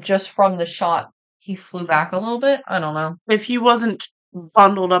 and then just from the shot, he flew back a little bit. I don't know. If he wasn't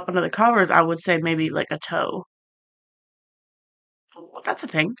bundled up under the covers, I would say maybe like a toe. Well, that's a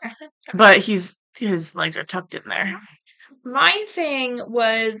thing. But his legs are tucked in there. My thing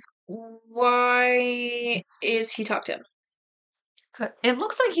was, why is he tucked in? It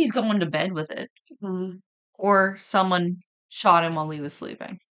looks like he's going to bed with it. Mm-hmm. Or someone shot him while he was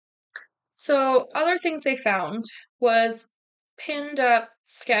sleeping. So, other things they found was pinned up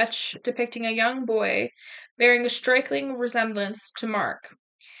sketch depicting a young boy bearing a striking resemblance to Mark.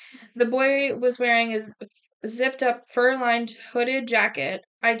 The boy was wearing his zipped up fur-lined hooded jacket,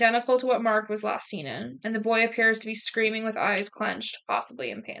 identical to what Mark was last seen in, and the boy appears to be screaming with eyes clenched,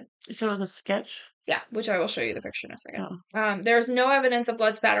 possibly in pain. So it was a sketch? Yeah, which I will show you the picture in a second. There's no evidence of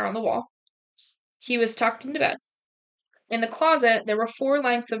blood spatter on the wall. He was tucked into bed. In the closet, there were 4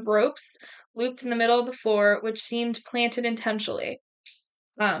 lengths of ropes looped in the middle of the floor, which seemed planted intentionally,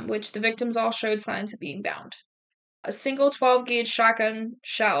 which the victims all showed signs of being bound. A single 12-gauge shotgun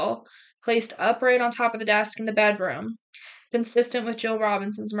shell placed upright on top of the desk in the bedroom, consistent with Jill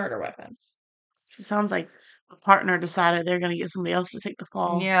Robinson's murder weapon. It sounds like a partner decided they're going to get somebody else to take the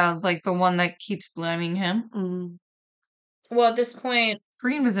fall. Yeah, like the one that keeps blaming him. Mm-hmm. Well, at this point...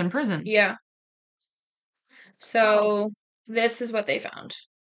 Green was in prison. Yeah. So, this is what they found.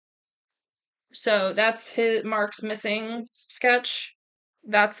 So, that's Mark's missing sketch.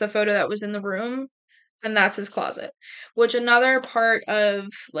 That's the photo that was in the room. And that's his closet. Which another part of,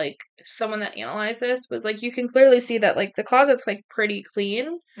 someone that analyzed this was, you can clearly see that, the closet's, pretty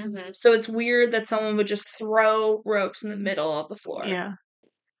clean. Mm-hmm. So it's weird that someone would just throw ropes in the middle of the floor. Yeah.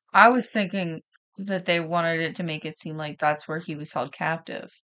 I was thinking that they wanted it to make it seem like that's where he was held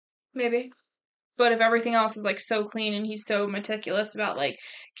captive. Maybe. But if everything else is, so clean and he's so meticulous about,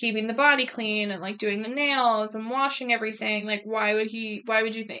 keeping the body clean and, doing the nails and washing everything, why would you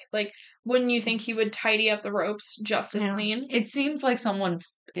think, wouldn't you think he would tidy up the ropes just as clean? It seems like someone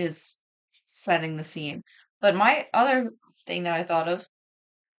is setting the scene. But my other thing that I thought of,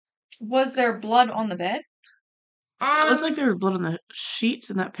 was there blood on the bed? It looks like there was blood on the sheets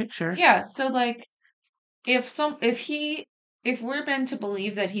in that picture. Yeah, so like if we're meant to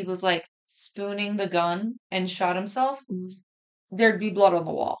believe that he was like spooning the gun and shot himself, there'd be blood on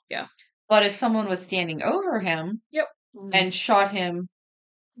the wall. Yeah. But if someone was standing over him and shot him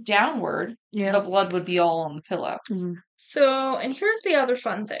downward, the blood would be all on the pillow. So, and here's the other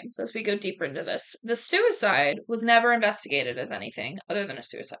fun things as we go deeper into this. The suicide was never investigated as anything other than a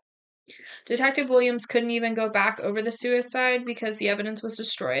suicide. Detective Williams couldn't even go back over the suicide because the evidence was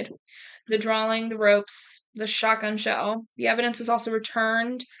destroyed. The drawing, the ropes, the shotgun shell. The evidence was also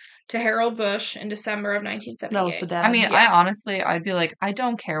returned to Harold Bush in December of 1978. That was the dad. I mean, I'd be like, I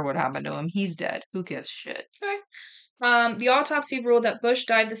don't care what happened to him. He's dead. Who gives a shit? Okay. The autopsy ruled that Bush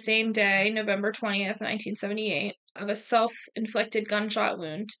died the same day, November 20th, 1978, of a self-inflicted gunshot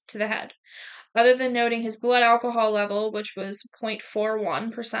wound to the head. Other than noting his blood alcohol level, which was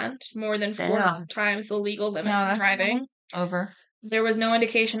 0.41%, more than 4 times the legal limit for driving, over. There was no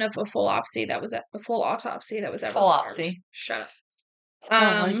indication of a full autopsy that was ever full autopsy. Shut up.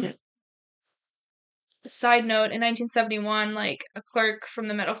 I like it. Side note, in 1971, like, a clerk from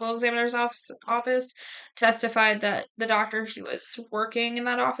the medical examiner's office testified that the doctor who was working in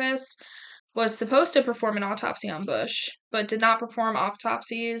that office was supposed to perform an autopsy on Bush, but did not perform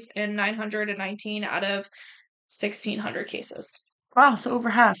autopsies in 919 out of 1,600 cases. Wow, so over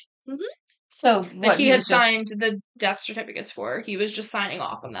half. Mm-hmm. So that he had signed the death certificates for. He was just signing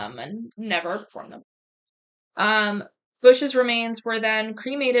off on them and never performed them. Bush's remains were then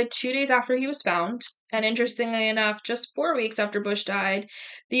cremated 2 days after he was found, and interestingly enough, just 4 weeks after Bush died,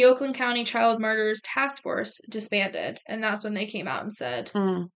 the Oakland County Child Murders Task Force disbanded, and that's when they came out and said,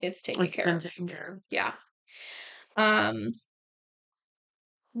 it's taken care of. Yeah.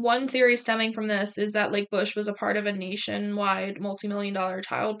 One theory stemming from this is that Lake Bush was a part of a nationwide multi-million-dollar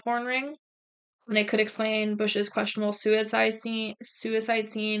child porn ring, and it could explain Bush's questionable suicide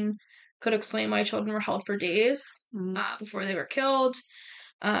scene, could explain why children were held for days before they were killed.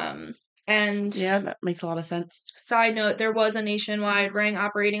 And yeah, that makes a lot of sense. Side note, there was a nationwide ring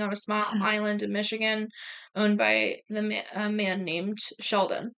operating on a small island in Michigan owned by a man named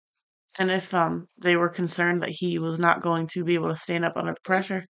Sheldon. And if they were concerned that he was not going to be able to stand up under the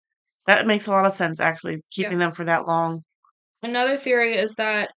pressure, that makes a lot of sense, actually, keeping them for that long. Another theory is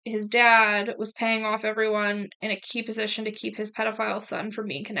that his dad was paying off everyone in a key position to keep his pedophile son from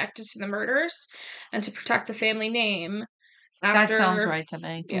being connected to the murders and to protect the family name. That sounds right to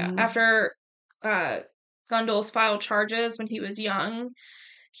me. Yeah. After Gundles filed charges when he was young,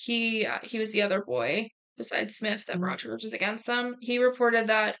 he was the other boy besides Smith that brought charges against them. He reported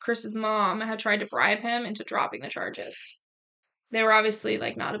that Chris's mom had tried to bribe him into dropping the charges. They were obviously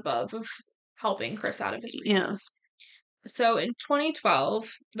like not above of helping Chris out of his weakness. So in 2012,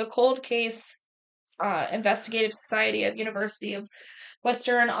 the Cold Case Investigative Society of University of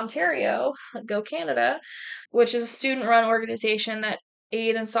Western Ontario, go Canada, which is a student-run organization that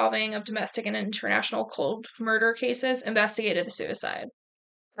aid in solving of domestic and international cold murder cases, investigated the suicide.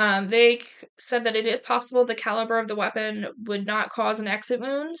 They said that it is possible the caliber of the weapon would not cause an exit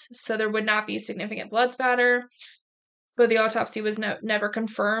wound, so there would not be significant blood spatter. But the autopsy was never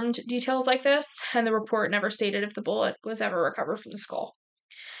confirmed details like this, and the report never stated if the bullet was ever recovered from the skull.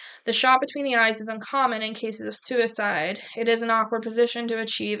 The shot between the eyes is uncommon in cases of suicide. It is an awkward position to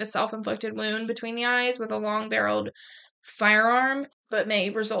achieve a self-inflicted wound between the eyes with a long-barreled firearm, but may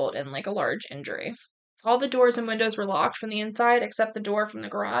result in like a large injury. All the doors and windows were locked from the inside except the door from the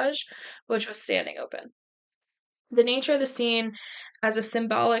garage, which was standing open. The nature of the scene as a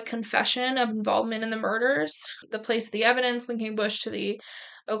symbolic confession of involvement in the murders, the place of the evidence linking Bush to the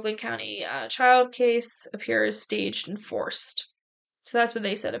Oakland County child case appears staged and forced. So that's what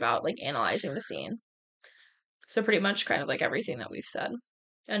they said about like analyzing the scene. So pretty much kind of like everything that we've said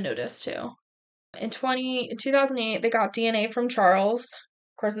and noticed too. In 2008, they got DNA from Charles,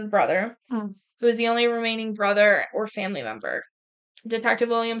 of course, his brother, who was the only remaining brother or family member. Detective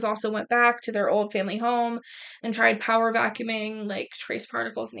Williams also went back to their old family home and tried power vacuuming, like, trace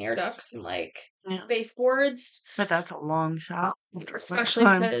particles in the air ducts and, like, baseboards. But that's a long shot. Especially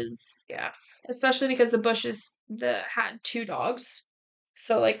because the Bushes had 2 dogs.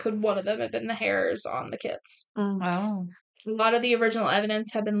 So, like, could one of them have been the hairs on the kids? Wow. A lot of the original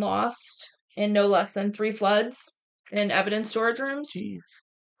evidence had been lost in no less than 3 floods in evidence storage rooms. Jeez.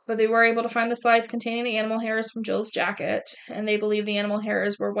 But they were able to find the slides containing the animal hairs from Jill's jacket, and they believe the animal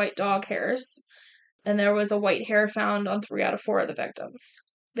hairs were white dog hairs, and there was a white hair found on 3 out of 4 of the victims.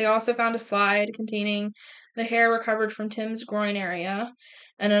 They also found a slide containing the hair recovered from Tim's groin area,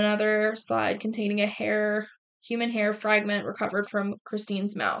 and another slide containing a human hair fragment recovered from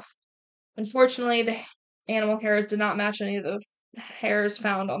Christine's mouth. Unfortunately, animal hairs did not match any of the hairs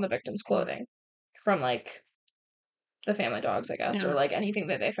found on the victim's clothing from, like, the family dogs, I guess, or, like, anything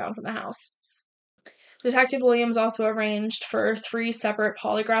that they found from the house. Detective Williams also arranged for 3 separate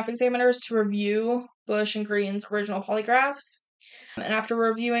polygraph examiners to review Bush and Green's original polygraphs. And after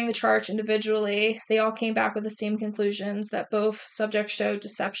reviewing the charge individually, they all came back with the same conclusions that both subjects showed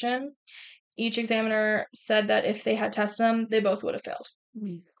deception. Each examiner said that if they had tested them, they both would have failed.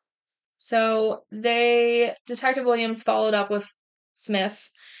 Mm-hmm. So Detective Williams followed up with Smith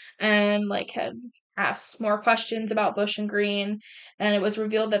and, like, had asked more questions about Bush and Green, and it was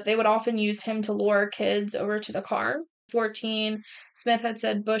revealed that they would often use him to lure kids over to the car. 14, Smith had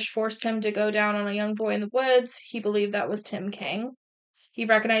said Bush forced him to go down on a young boy in the woods. He believed that was Tim King. He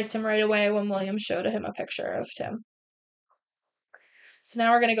recognized him right away when Williams showed him a picture of Tim. So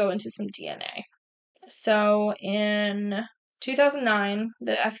now we're going to go into some DNA. So in 2009,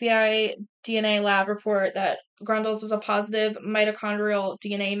 the FBI DNA lab report that Grundle's was a positive mitochondrial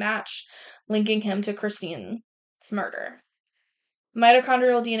DNA match, linking him to Christine's murder.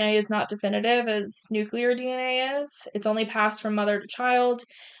 Mitochondrial DNA is not definitive as nuclear DNA is. It's only passed from mother to child.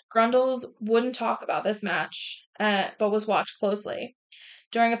 Grundle's wouldn't talk about this match, but was watched closely.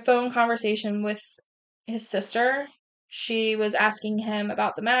 During a phone conversation with his sister, she was asking him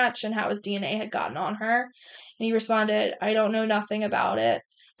about the match and how his DNA had gotten on her. And he responded, "I don't know nothing about it.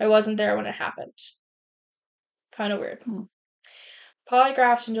 I wasn't there when it happened." Kind of weird.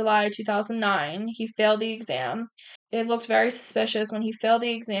 Polygraphed in July 2009, he failed the exam. It looked very suspicious when he failed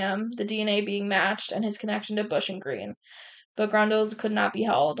the exam, the DNA being matched and his connection to Bush and Green. But Grundle's could not be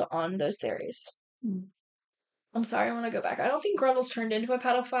held on those theories. I'm sorry, I want to go back. I don't think Grundle's turned into a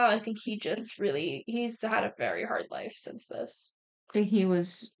pedophile. I think he's had a very hard life since this. I think he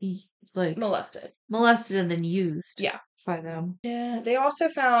was, like... Molested and then used. Yeah. By them. Yeah, they also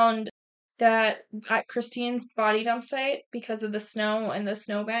found that at Christine's body dump site, because of the snow and the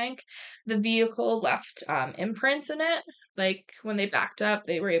snowbank, the vehicle left imprints in it. Like, when they backed up,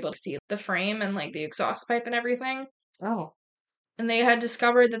 they were able to see the frame and, like, the exhaust pipe and everything. Oh. And they had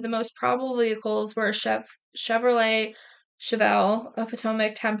discovered that the most probable vehicles were a Chevrolet Chevelle, a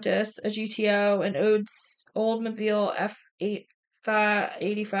Potomac Tempest, a GTO, an Oldsmobile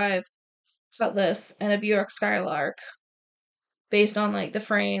F85 Cutlass, and a Buick Skylark, based on, like, the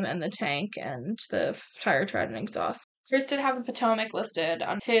frame and the tank and the tire tread and exhaust. Chris did have a Potomac listed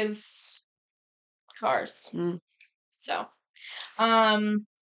on his cars. So,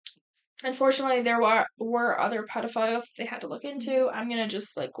 unfortunately, there were other pedophiles they had to look into. I'm going to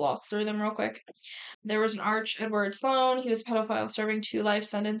just, like, gloss through them real quick. There was an Arch Edward Sloan. He was a pedophile serving 2 life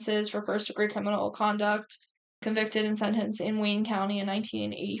sentences for first-degree criminal conduct, convicted and sentenced in Wayne County in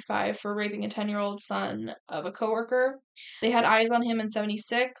 1985 for raping a 10-year-old son of a coworker. They had eyes on him in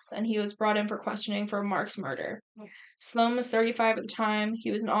 1976, and he was brought in for questioning for Mark's murder. Sloan was 35 at the time. He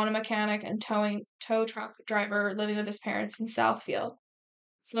was an auto mechanic and tow truck driver living with his parents in Southfield.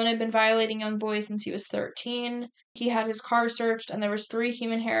 Sloan had been violating young boys since he was 13. He had his car searched, and there was 3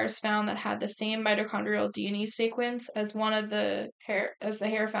 human hairs found that had the same mitochondrial DNA sequence as the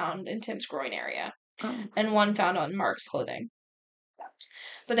hair found in Tim's groin area, and one found on Mark's clothing.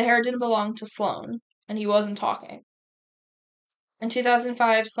 But the hair didn't belong to Sloan, and he wasn't talking. In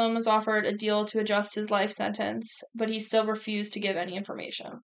 2005, Sloan was offered a deal to adjust his life sentence, but he still refused to give any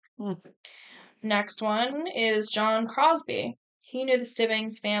information. Next one is John Crosby. He knew the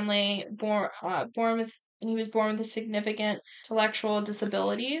Stibbings family, and he was born with significant intellectual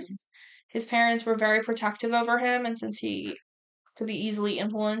disabilities. His parents were very protective over him, and since he could be easily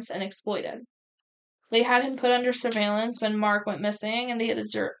influenced and exploited. They had him put under surveillance when Mark went missing, and they had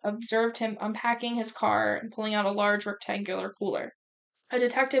observed him unpacking his car and pulling out a large rectangular cooler. A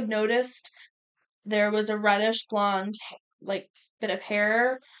detective noticed there was a reddish blonde, like, bit of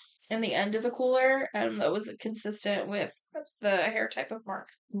hair in the end of the cooler, and that was consistent with the hair type of Mark.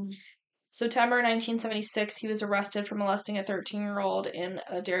 September 1976, he was arrested for molesting a 13-year-old in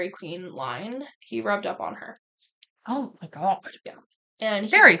a Dairy Queen line. He rubbed up on her. Oh my god. Yeah.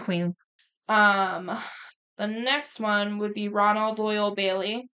 And Dairy Queen. The next one would be Ronald Loyal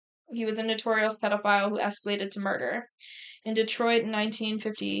Bailey. He was a notorious pedophile who escalated to murder. In Detroit in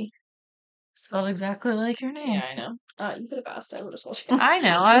 1950. Spelled exactly like your name. Yeah, I know. You could have asked. I would have told you. I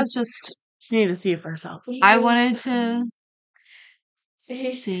know. I was just... She needed to see it for herself. I wanted to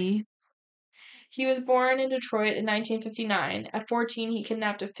see. He was born in Detroit in 1959. At 14, he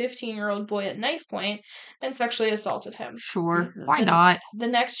kidnapped a 15-year-old boy at knife point and sexually assaulted him. Sure. Why not? The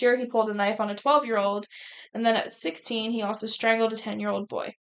next year, he pulled a knife on a 12-year-old, and then at 16, he also strangled a 10-year-old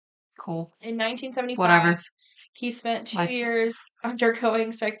boy. Cool. In 1975, whatever. He spent 2 years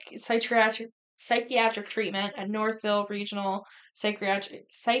undergoing psychiatric treatment at Northville Regional Psychiatric.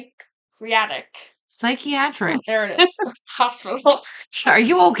 There it is. Hospital. Are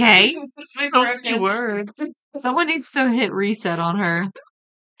you okay? So many words. Someone needs to hit reset on her.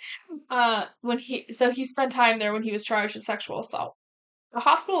 He spent time there when he was charged with sexual assault. The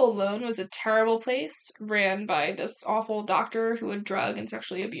hospital alone was a terrible place, ran by this awful doctor who would drug and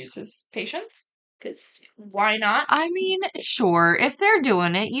sexually abuse his patients. Because why not? I mean, sure. If they're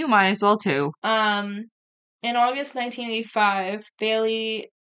doing it, you might as well too. In August 1985,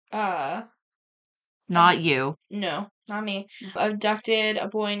 Bailey, Not you. No, not me, abducted a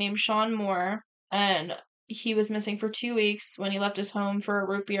boy named Sean Moore, and he was missing for 2 weeks when he left his home for a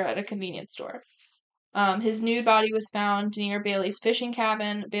root beer at a convenience store. His nude body was found near Bailey's fishing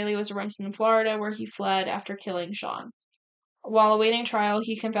cabin. Bailey was arrested in Florida, where he fled after killing Sean. While awaiting trial,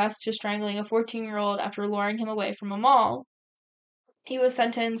 he confessed to strangling a 14-year-old after luring him away from a mall. He was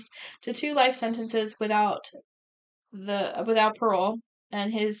sentenced to 2 life sentences without parole,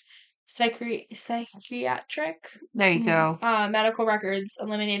 and his psychiatric There you go. medical records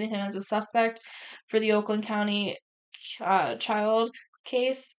eliminated him as a suspect for the Oakland County child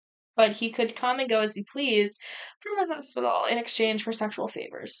case, but he could come and go as he pleased from the hospital in exchange for sexual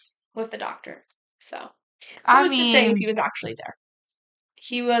favors with the doctor. So, who's to say if he was actually there?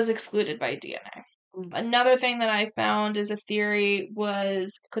 He was excluded by DNA. Another thing that I found as a theory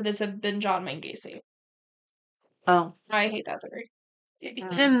was, could this have been John Wayne Gacy? Oh. I hate that theory.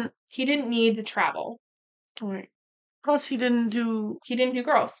 He didn't need to travel. Right. Plus, he didn't do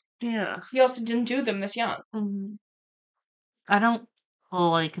girls. Yeah. He also didn't do them this young. Mm-hmm. I don't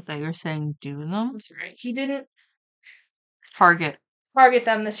like that you're saying do them. I'm sorry. He didn't target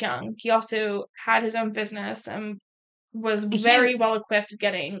them this young. He also had his own business and was very well equipped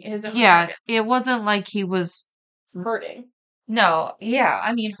getting his own targets. It wasn't like he was hurting. No, yeah,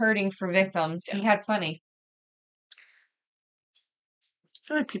 I mean hurting for victims. Yeah. He had plenty. I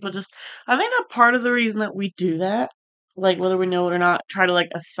feel like people I think that part of the reason that we do that, like whether we know it or not, try to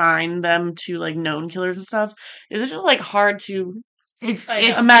like assign them to like known killers and stuff, is it's just like hard to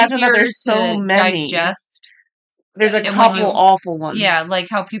imagine that there's so many. Digest. There's a couple awful ones. Yeah, like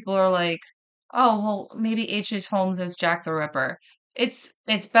how people are like, oh, well, maybe H.H. Holmes is Jack the Ripper. It's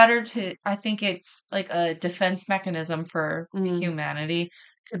better to, I think it's like a defense mechanism for humanity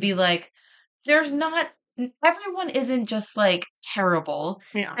to be like, everyone isn't just like terrible.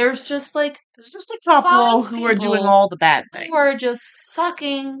 Yeah. There's just a couple who are doing all the bad things. Who are just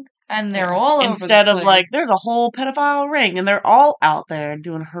sucking and they're all over Instead the of place. like, there's a whole pedophile ring and they're all out there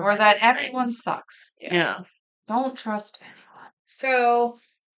doing horrific Or that everyone sucks. Yeah. Don't trust anyone. So,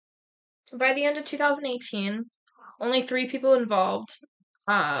 by the end of 2018, only 3 people involved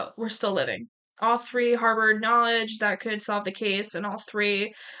were still living. All 3 harbored knowledge that could solve the case, and all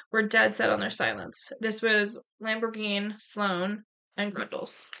 3 were dead set on their silence. This was Lamborghini, Sloan, and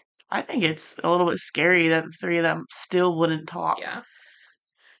Grundles. I think it's a little bit scary that the 3 of them still wouldn't talk. Yeah.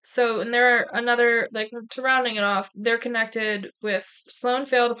 So, and there are another, like, to rounding it off, they're connected with Sloan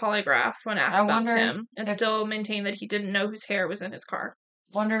failed a polygraph when asked about Tim, and still maintained that he didn't know whose hair was in his car.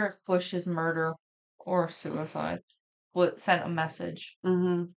 Wonder if Bush's murder or suicide sent a message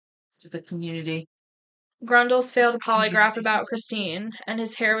to the community. Grundles failed a polygraph about Christine, and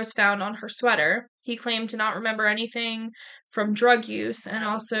his hair was found on her sweater. He claimed to not remember anything from drug use, and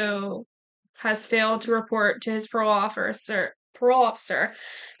also has failed to report to his parole officer,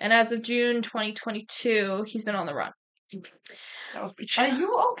 and as of June 2022, he's been on the run. Are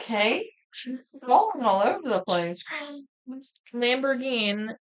you okay? Falling all over the place.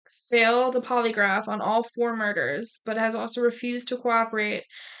 Lamborghini failed a polygraph on all 4 murders, but has also refused to cooperate,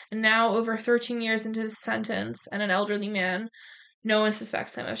 and now over 13 years into his sentence, and an elderly man, no one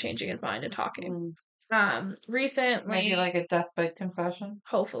suspects him of changing his mind and talking. Recently... Maybe like a deathbed confession?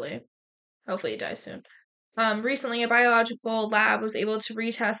 Hopefully he dies soon. Recently, a biological lab was able to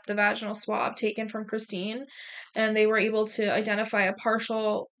retest the vaginal swab taken from Christine, and they were able to identify a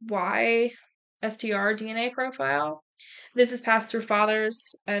partial Y STR DNA profile. This is passed through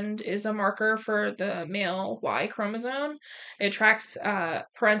fathers and is a marker for the male Y chromosome. It tracks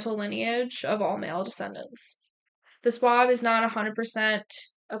parental lineage of all male descendants. The swab is not 100%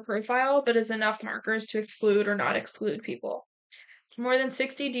 a profile, but is enough markers to exclude or not exclude people. More than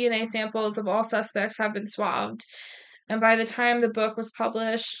 60 DNA samples of all suspects have been swabbed, and by the time the book was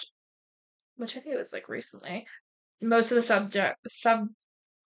published, which I think it was like recently, most of the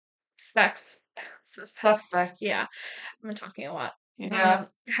suspects, yeah, I've been talking a lot,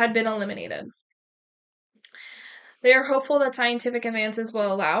 had been eliminated. They are hopeful that scientific advances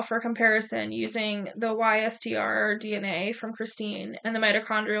will allow for comparison using the YSTR DNA from Christine and the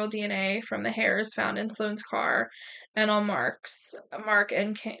mitochondrial DNA from the hairs found in Sloane's car and on Mark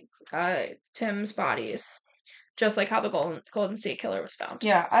and Tim's bodies, just like how the Golden State Killer was found.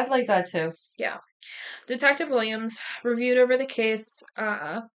 Yeah, I'd like that too. Yeah. Detective Williams review over the case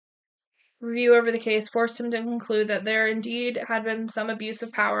forced him to conclude that there indeed had been some abuse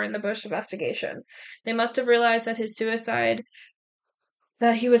of power in the Bush investigation. They must have realized that his suicide,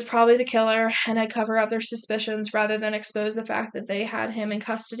 that he was probably the killer, and had covered up their suspicions rather than expose the fact that they had him in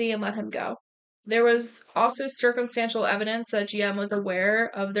custody and let him go. There was also circumstantial evidence that GM was aware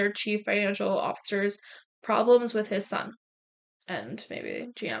of their chief financial officer's problems with his son. And maybe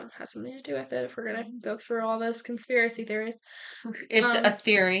GM has something to do with it if we're going to go through all those conspiracy theories. It's a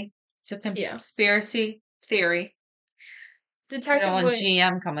theory. It's a conspiracy theory. Detective we don't want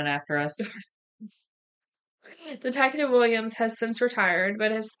GM coming after us. Detective Williams has since retired,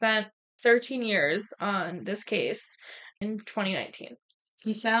 but has spent 13 years on this case in 2019.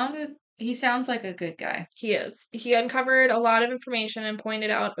 He sounds like a good guy. He is. He uncovered a lot of information and pointed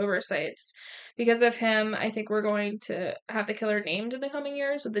out oversights. Because of him, I think we're going to have the killer named in the coming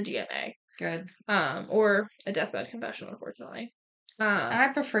years with the DNA. Good. Or a deathbed confession, unfortunately. I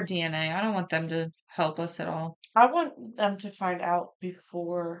prefer DNA. I don't want them to help us at all. I want them to find out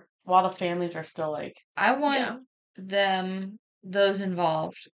while the families are still like. I want those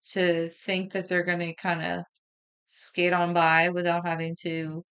involved, to think that they're going to kind of skate on by without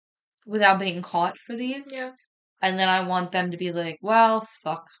being caught for these. Yeah. And then I want them to be like, well,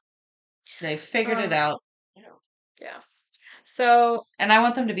 fuck. They figured it out. Yeah. So. And I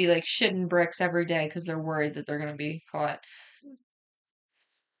want them to be like shitting bricks every day because they're worried that they're going to be caught.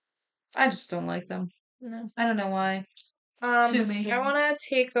 I just don't like them. No. I don't know why. I want to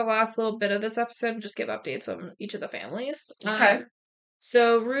take the last little bit of this episode and just give updates on each of the families. Okay.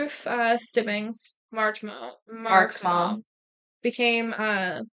 So Ruth Stibbings, Mark's mom, became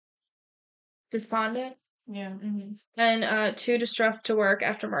despondent. Yeah. Mm-hmm. And too distressed to work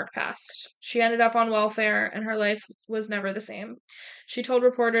after Mark passed. She ended up on welfare, and her life was never the same. She told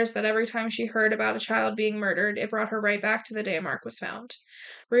reporters that every time she heard about a child being murdered, it brought her right back to the day Mark was found.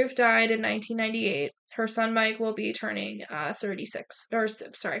 Ruth died in 1998. Her son Mike will be turning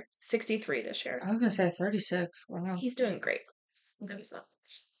 63 this year. I was gonna say 36. Wow. He's doing great. No, he's not.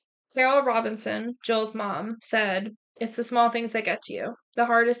 Carol Robinson, Jill's mom, said, "It's the small things that get to you. The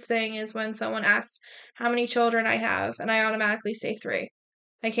hardest thing is when someone asks how many children I have, and I automatically say 3.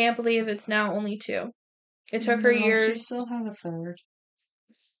 I can't believe it's now only 2. It took her years." She still has a third.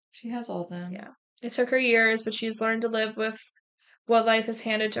 She has all them. Yeah. It took her years, but she's learned to live with what life has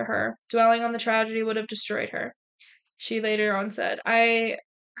handed to her. Dwelling on the tragedy would have destroyed her. She later on said, "I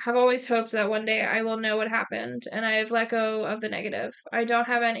have always hoped that one day I will know what happened, and I have let go of the negative. I don't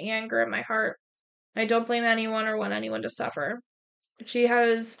have any anger in my heart. I don't blame anyone or want anyone to suffer." She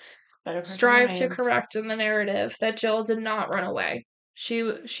has strived to correct in the narrative that Jill did not run away.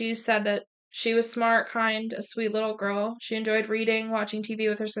 She said that she was smart, kind, a sweet little girl. She enjoyed reading, watching TV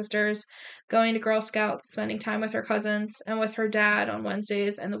with her sisters, going to Girl Scouts, spending time with her cousins, and with her dad on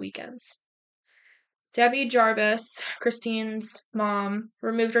Wednesdays and the weekends. Debbie Jarvis, Christine's mom,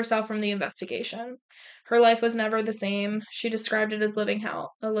 removed herself from the investigation. Her life was never the same. She described it as a living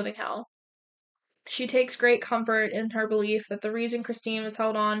hell. She takes great comfort in her belief that the reason Christine was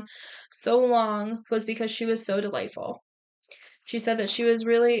held on so long was because she was so delightful. She said that she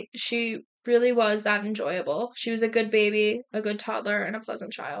really was that enjoyable. She was a good baby, a good toddler, and a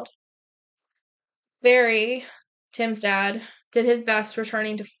pleasant child. Barry, Tim's dad, did his best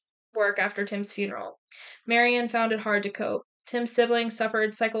returning to work after Tim's funeral. Marion found it hard to cope. Tim's siblings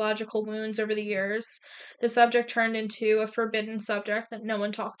suffered psychological wounds over the years. The subject turned into a forbidden subject that no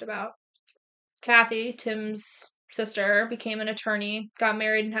one talked about. Kathy, Tim's sister, became an attorney, got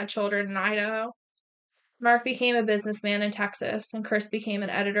married, and had children in Idaho. Mark became a businessman in Texas, and Chris became an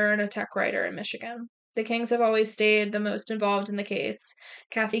editor and a tech writer in Michigan. The Kings have always stayed the most involved in the case.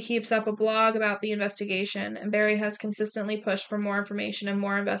 Kathy keeps up a blog about the investigation, and Barry has consistently pushed for more information and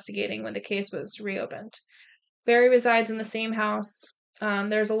more investigating when the case was reopened. Barry resides in the same house.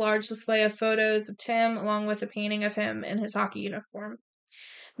 There's a large display of photos of Tim, along with a painting of him in his hockey uniform.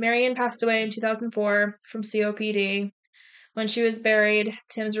 Marion passed away in 2004 from COPD. When she was buried,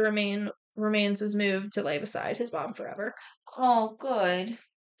 Tim's remains was moved to lay beside his mom forever. Oh, good.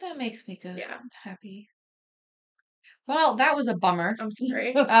 That makes me good. Yeah. I'm happy. Well, that was a bummer. I'm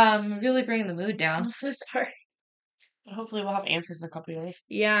sorry. Really bringing the mood down. I'm so sorry. Hopefully we'll have answers in a couple years.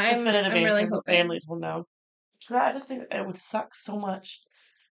 Yeah, I'm really hoping. Families will know. I just think it would suck so much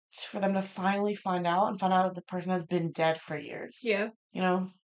for them to finally find out that the person has been dead for years. Yeah. You know?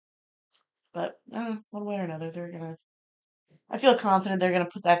 But one way or another, I feel confident they're gonna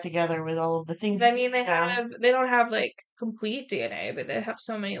put that together with all of the things. I mean, they don't have like complete DNA, but they have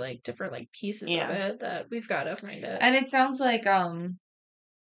so many like different like pieces of it that we've got to find it. And it sounds like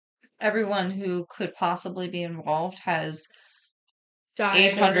everyone who could possibly be involved has died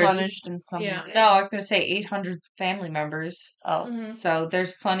 800 punished in some way. No, I was going to say 800 family members. Oh. So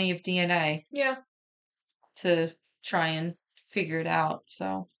there's plenty of DNA. Yeah. To try and figure it out.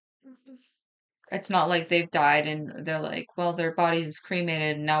 So it's not like they've died and they're like, well, their body is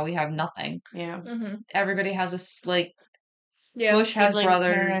cremated and now we have nothing. Yeah. Everybody has yeah. Bush has Siblings,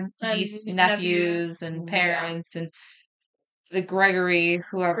 brothers, parents, nephews, and parents, and the Gregory,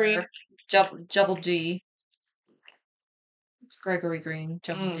 whoever, Green. Double G. Gregory Green,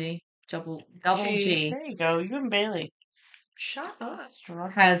 Double G, Double G. There you go. You and Bailey. Shut up.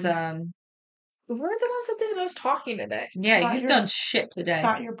 Has we're the ones that did the most talking today. Yeah, you've done shit today. It's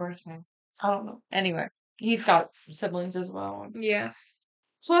not your birthday. I don't know. Anyway, he's got siblings as well. Yeah.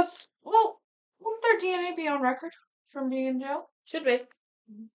 Plus, well, won't their DNA be on record from being in jail? Should be.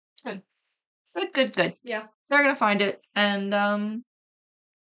 Good. Yeah. They're gonna find it. And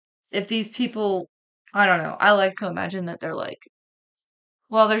if these people, I don't know, I like to imagine that they're like,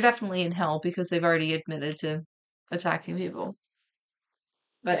 well, they're definitely in hell because they've already admitted to attacking people.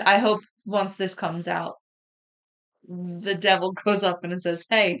 But yes. I hope once this comes out, the devil goes up and it says,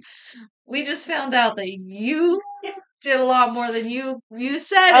 hey, we just found out that you did a lot more than you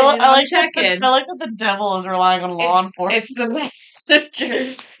said I like that the devil is relying on law enforcement. It's the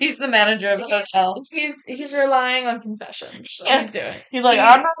manager. He's the manager of the hotel. He's relying on confessions. He's doing. He's like,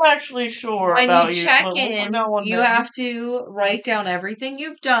 I'm not actually sure when about you. Check in, you have to write down everything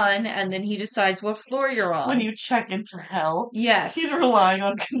you've done, and then he decides what floor you're on. When you check into hell, yes, he's relying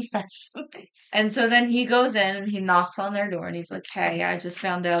on confessions. And so then he goes in and he knocks on their door, and he's like, "Hey, I just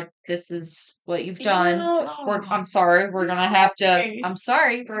found out this is what you've done. I'm sorry. We're gonna have to. I'm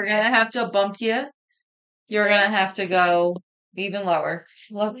sorry. We're gonna have to bump you. You're gonna have to go even lower."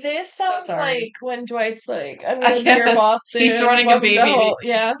 Look, this sounds like when Dwight's like, "I'm gonna be your boss soon." He's running a B&B.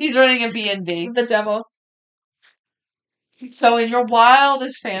 Yeah, he's running a B&B. The devil. So in your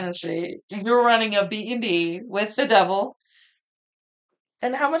wildest fantasy, you're running a B&B with the devil.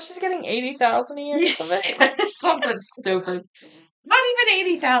 And how much is getting 80,000 a year or something? Something stupid. Not even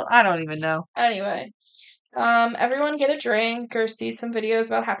 80,000. I don't even know. Anyway, everyone get a drink or see some videos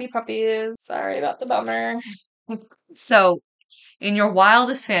about happy puppies. Sorry about the bummer. So, in your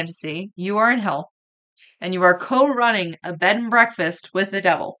wildest fantasy, you are in hell, and you are co-running a bed and breakfast with the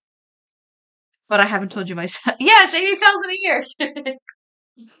devil. But I haven't told you myself. Yeah, it's 80,000 a year.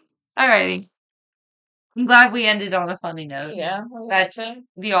 Alrighty. I'm glad we ended on a funny note. Yeah. That's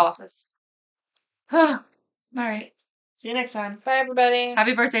The Office. All right. See you next time. Bye, everybody.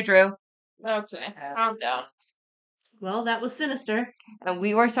 Happy birthday, Drew. Okay. Calm down. Well, that was sinister. And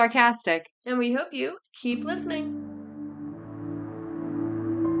we were sarcastic. And we hope you keep listening.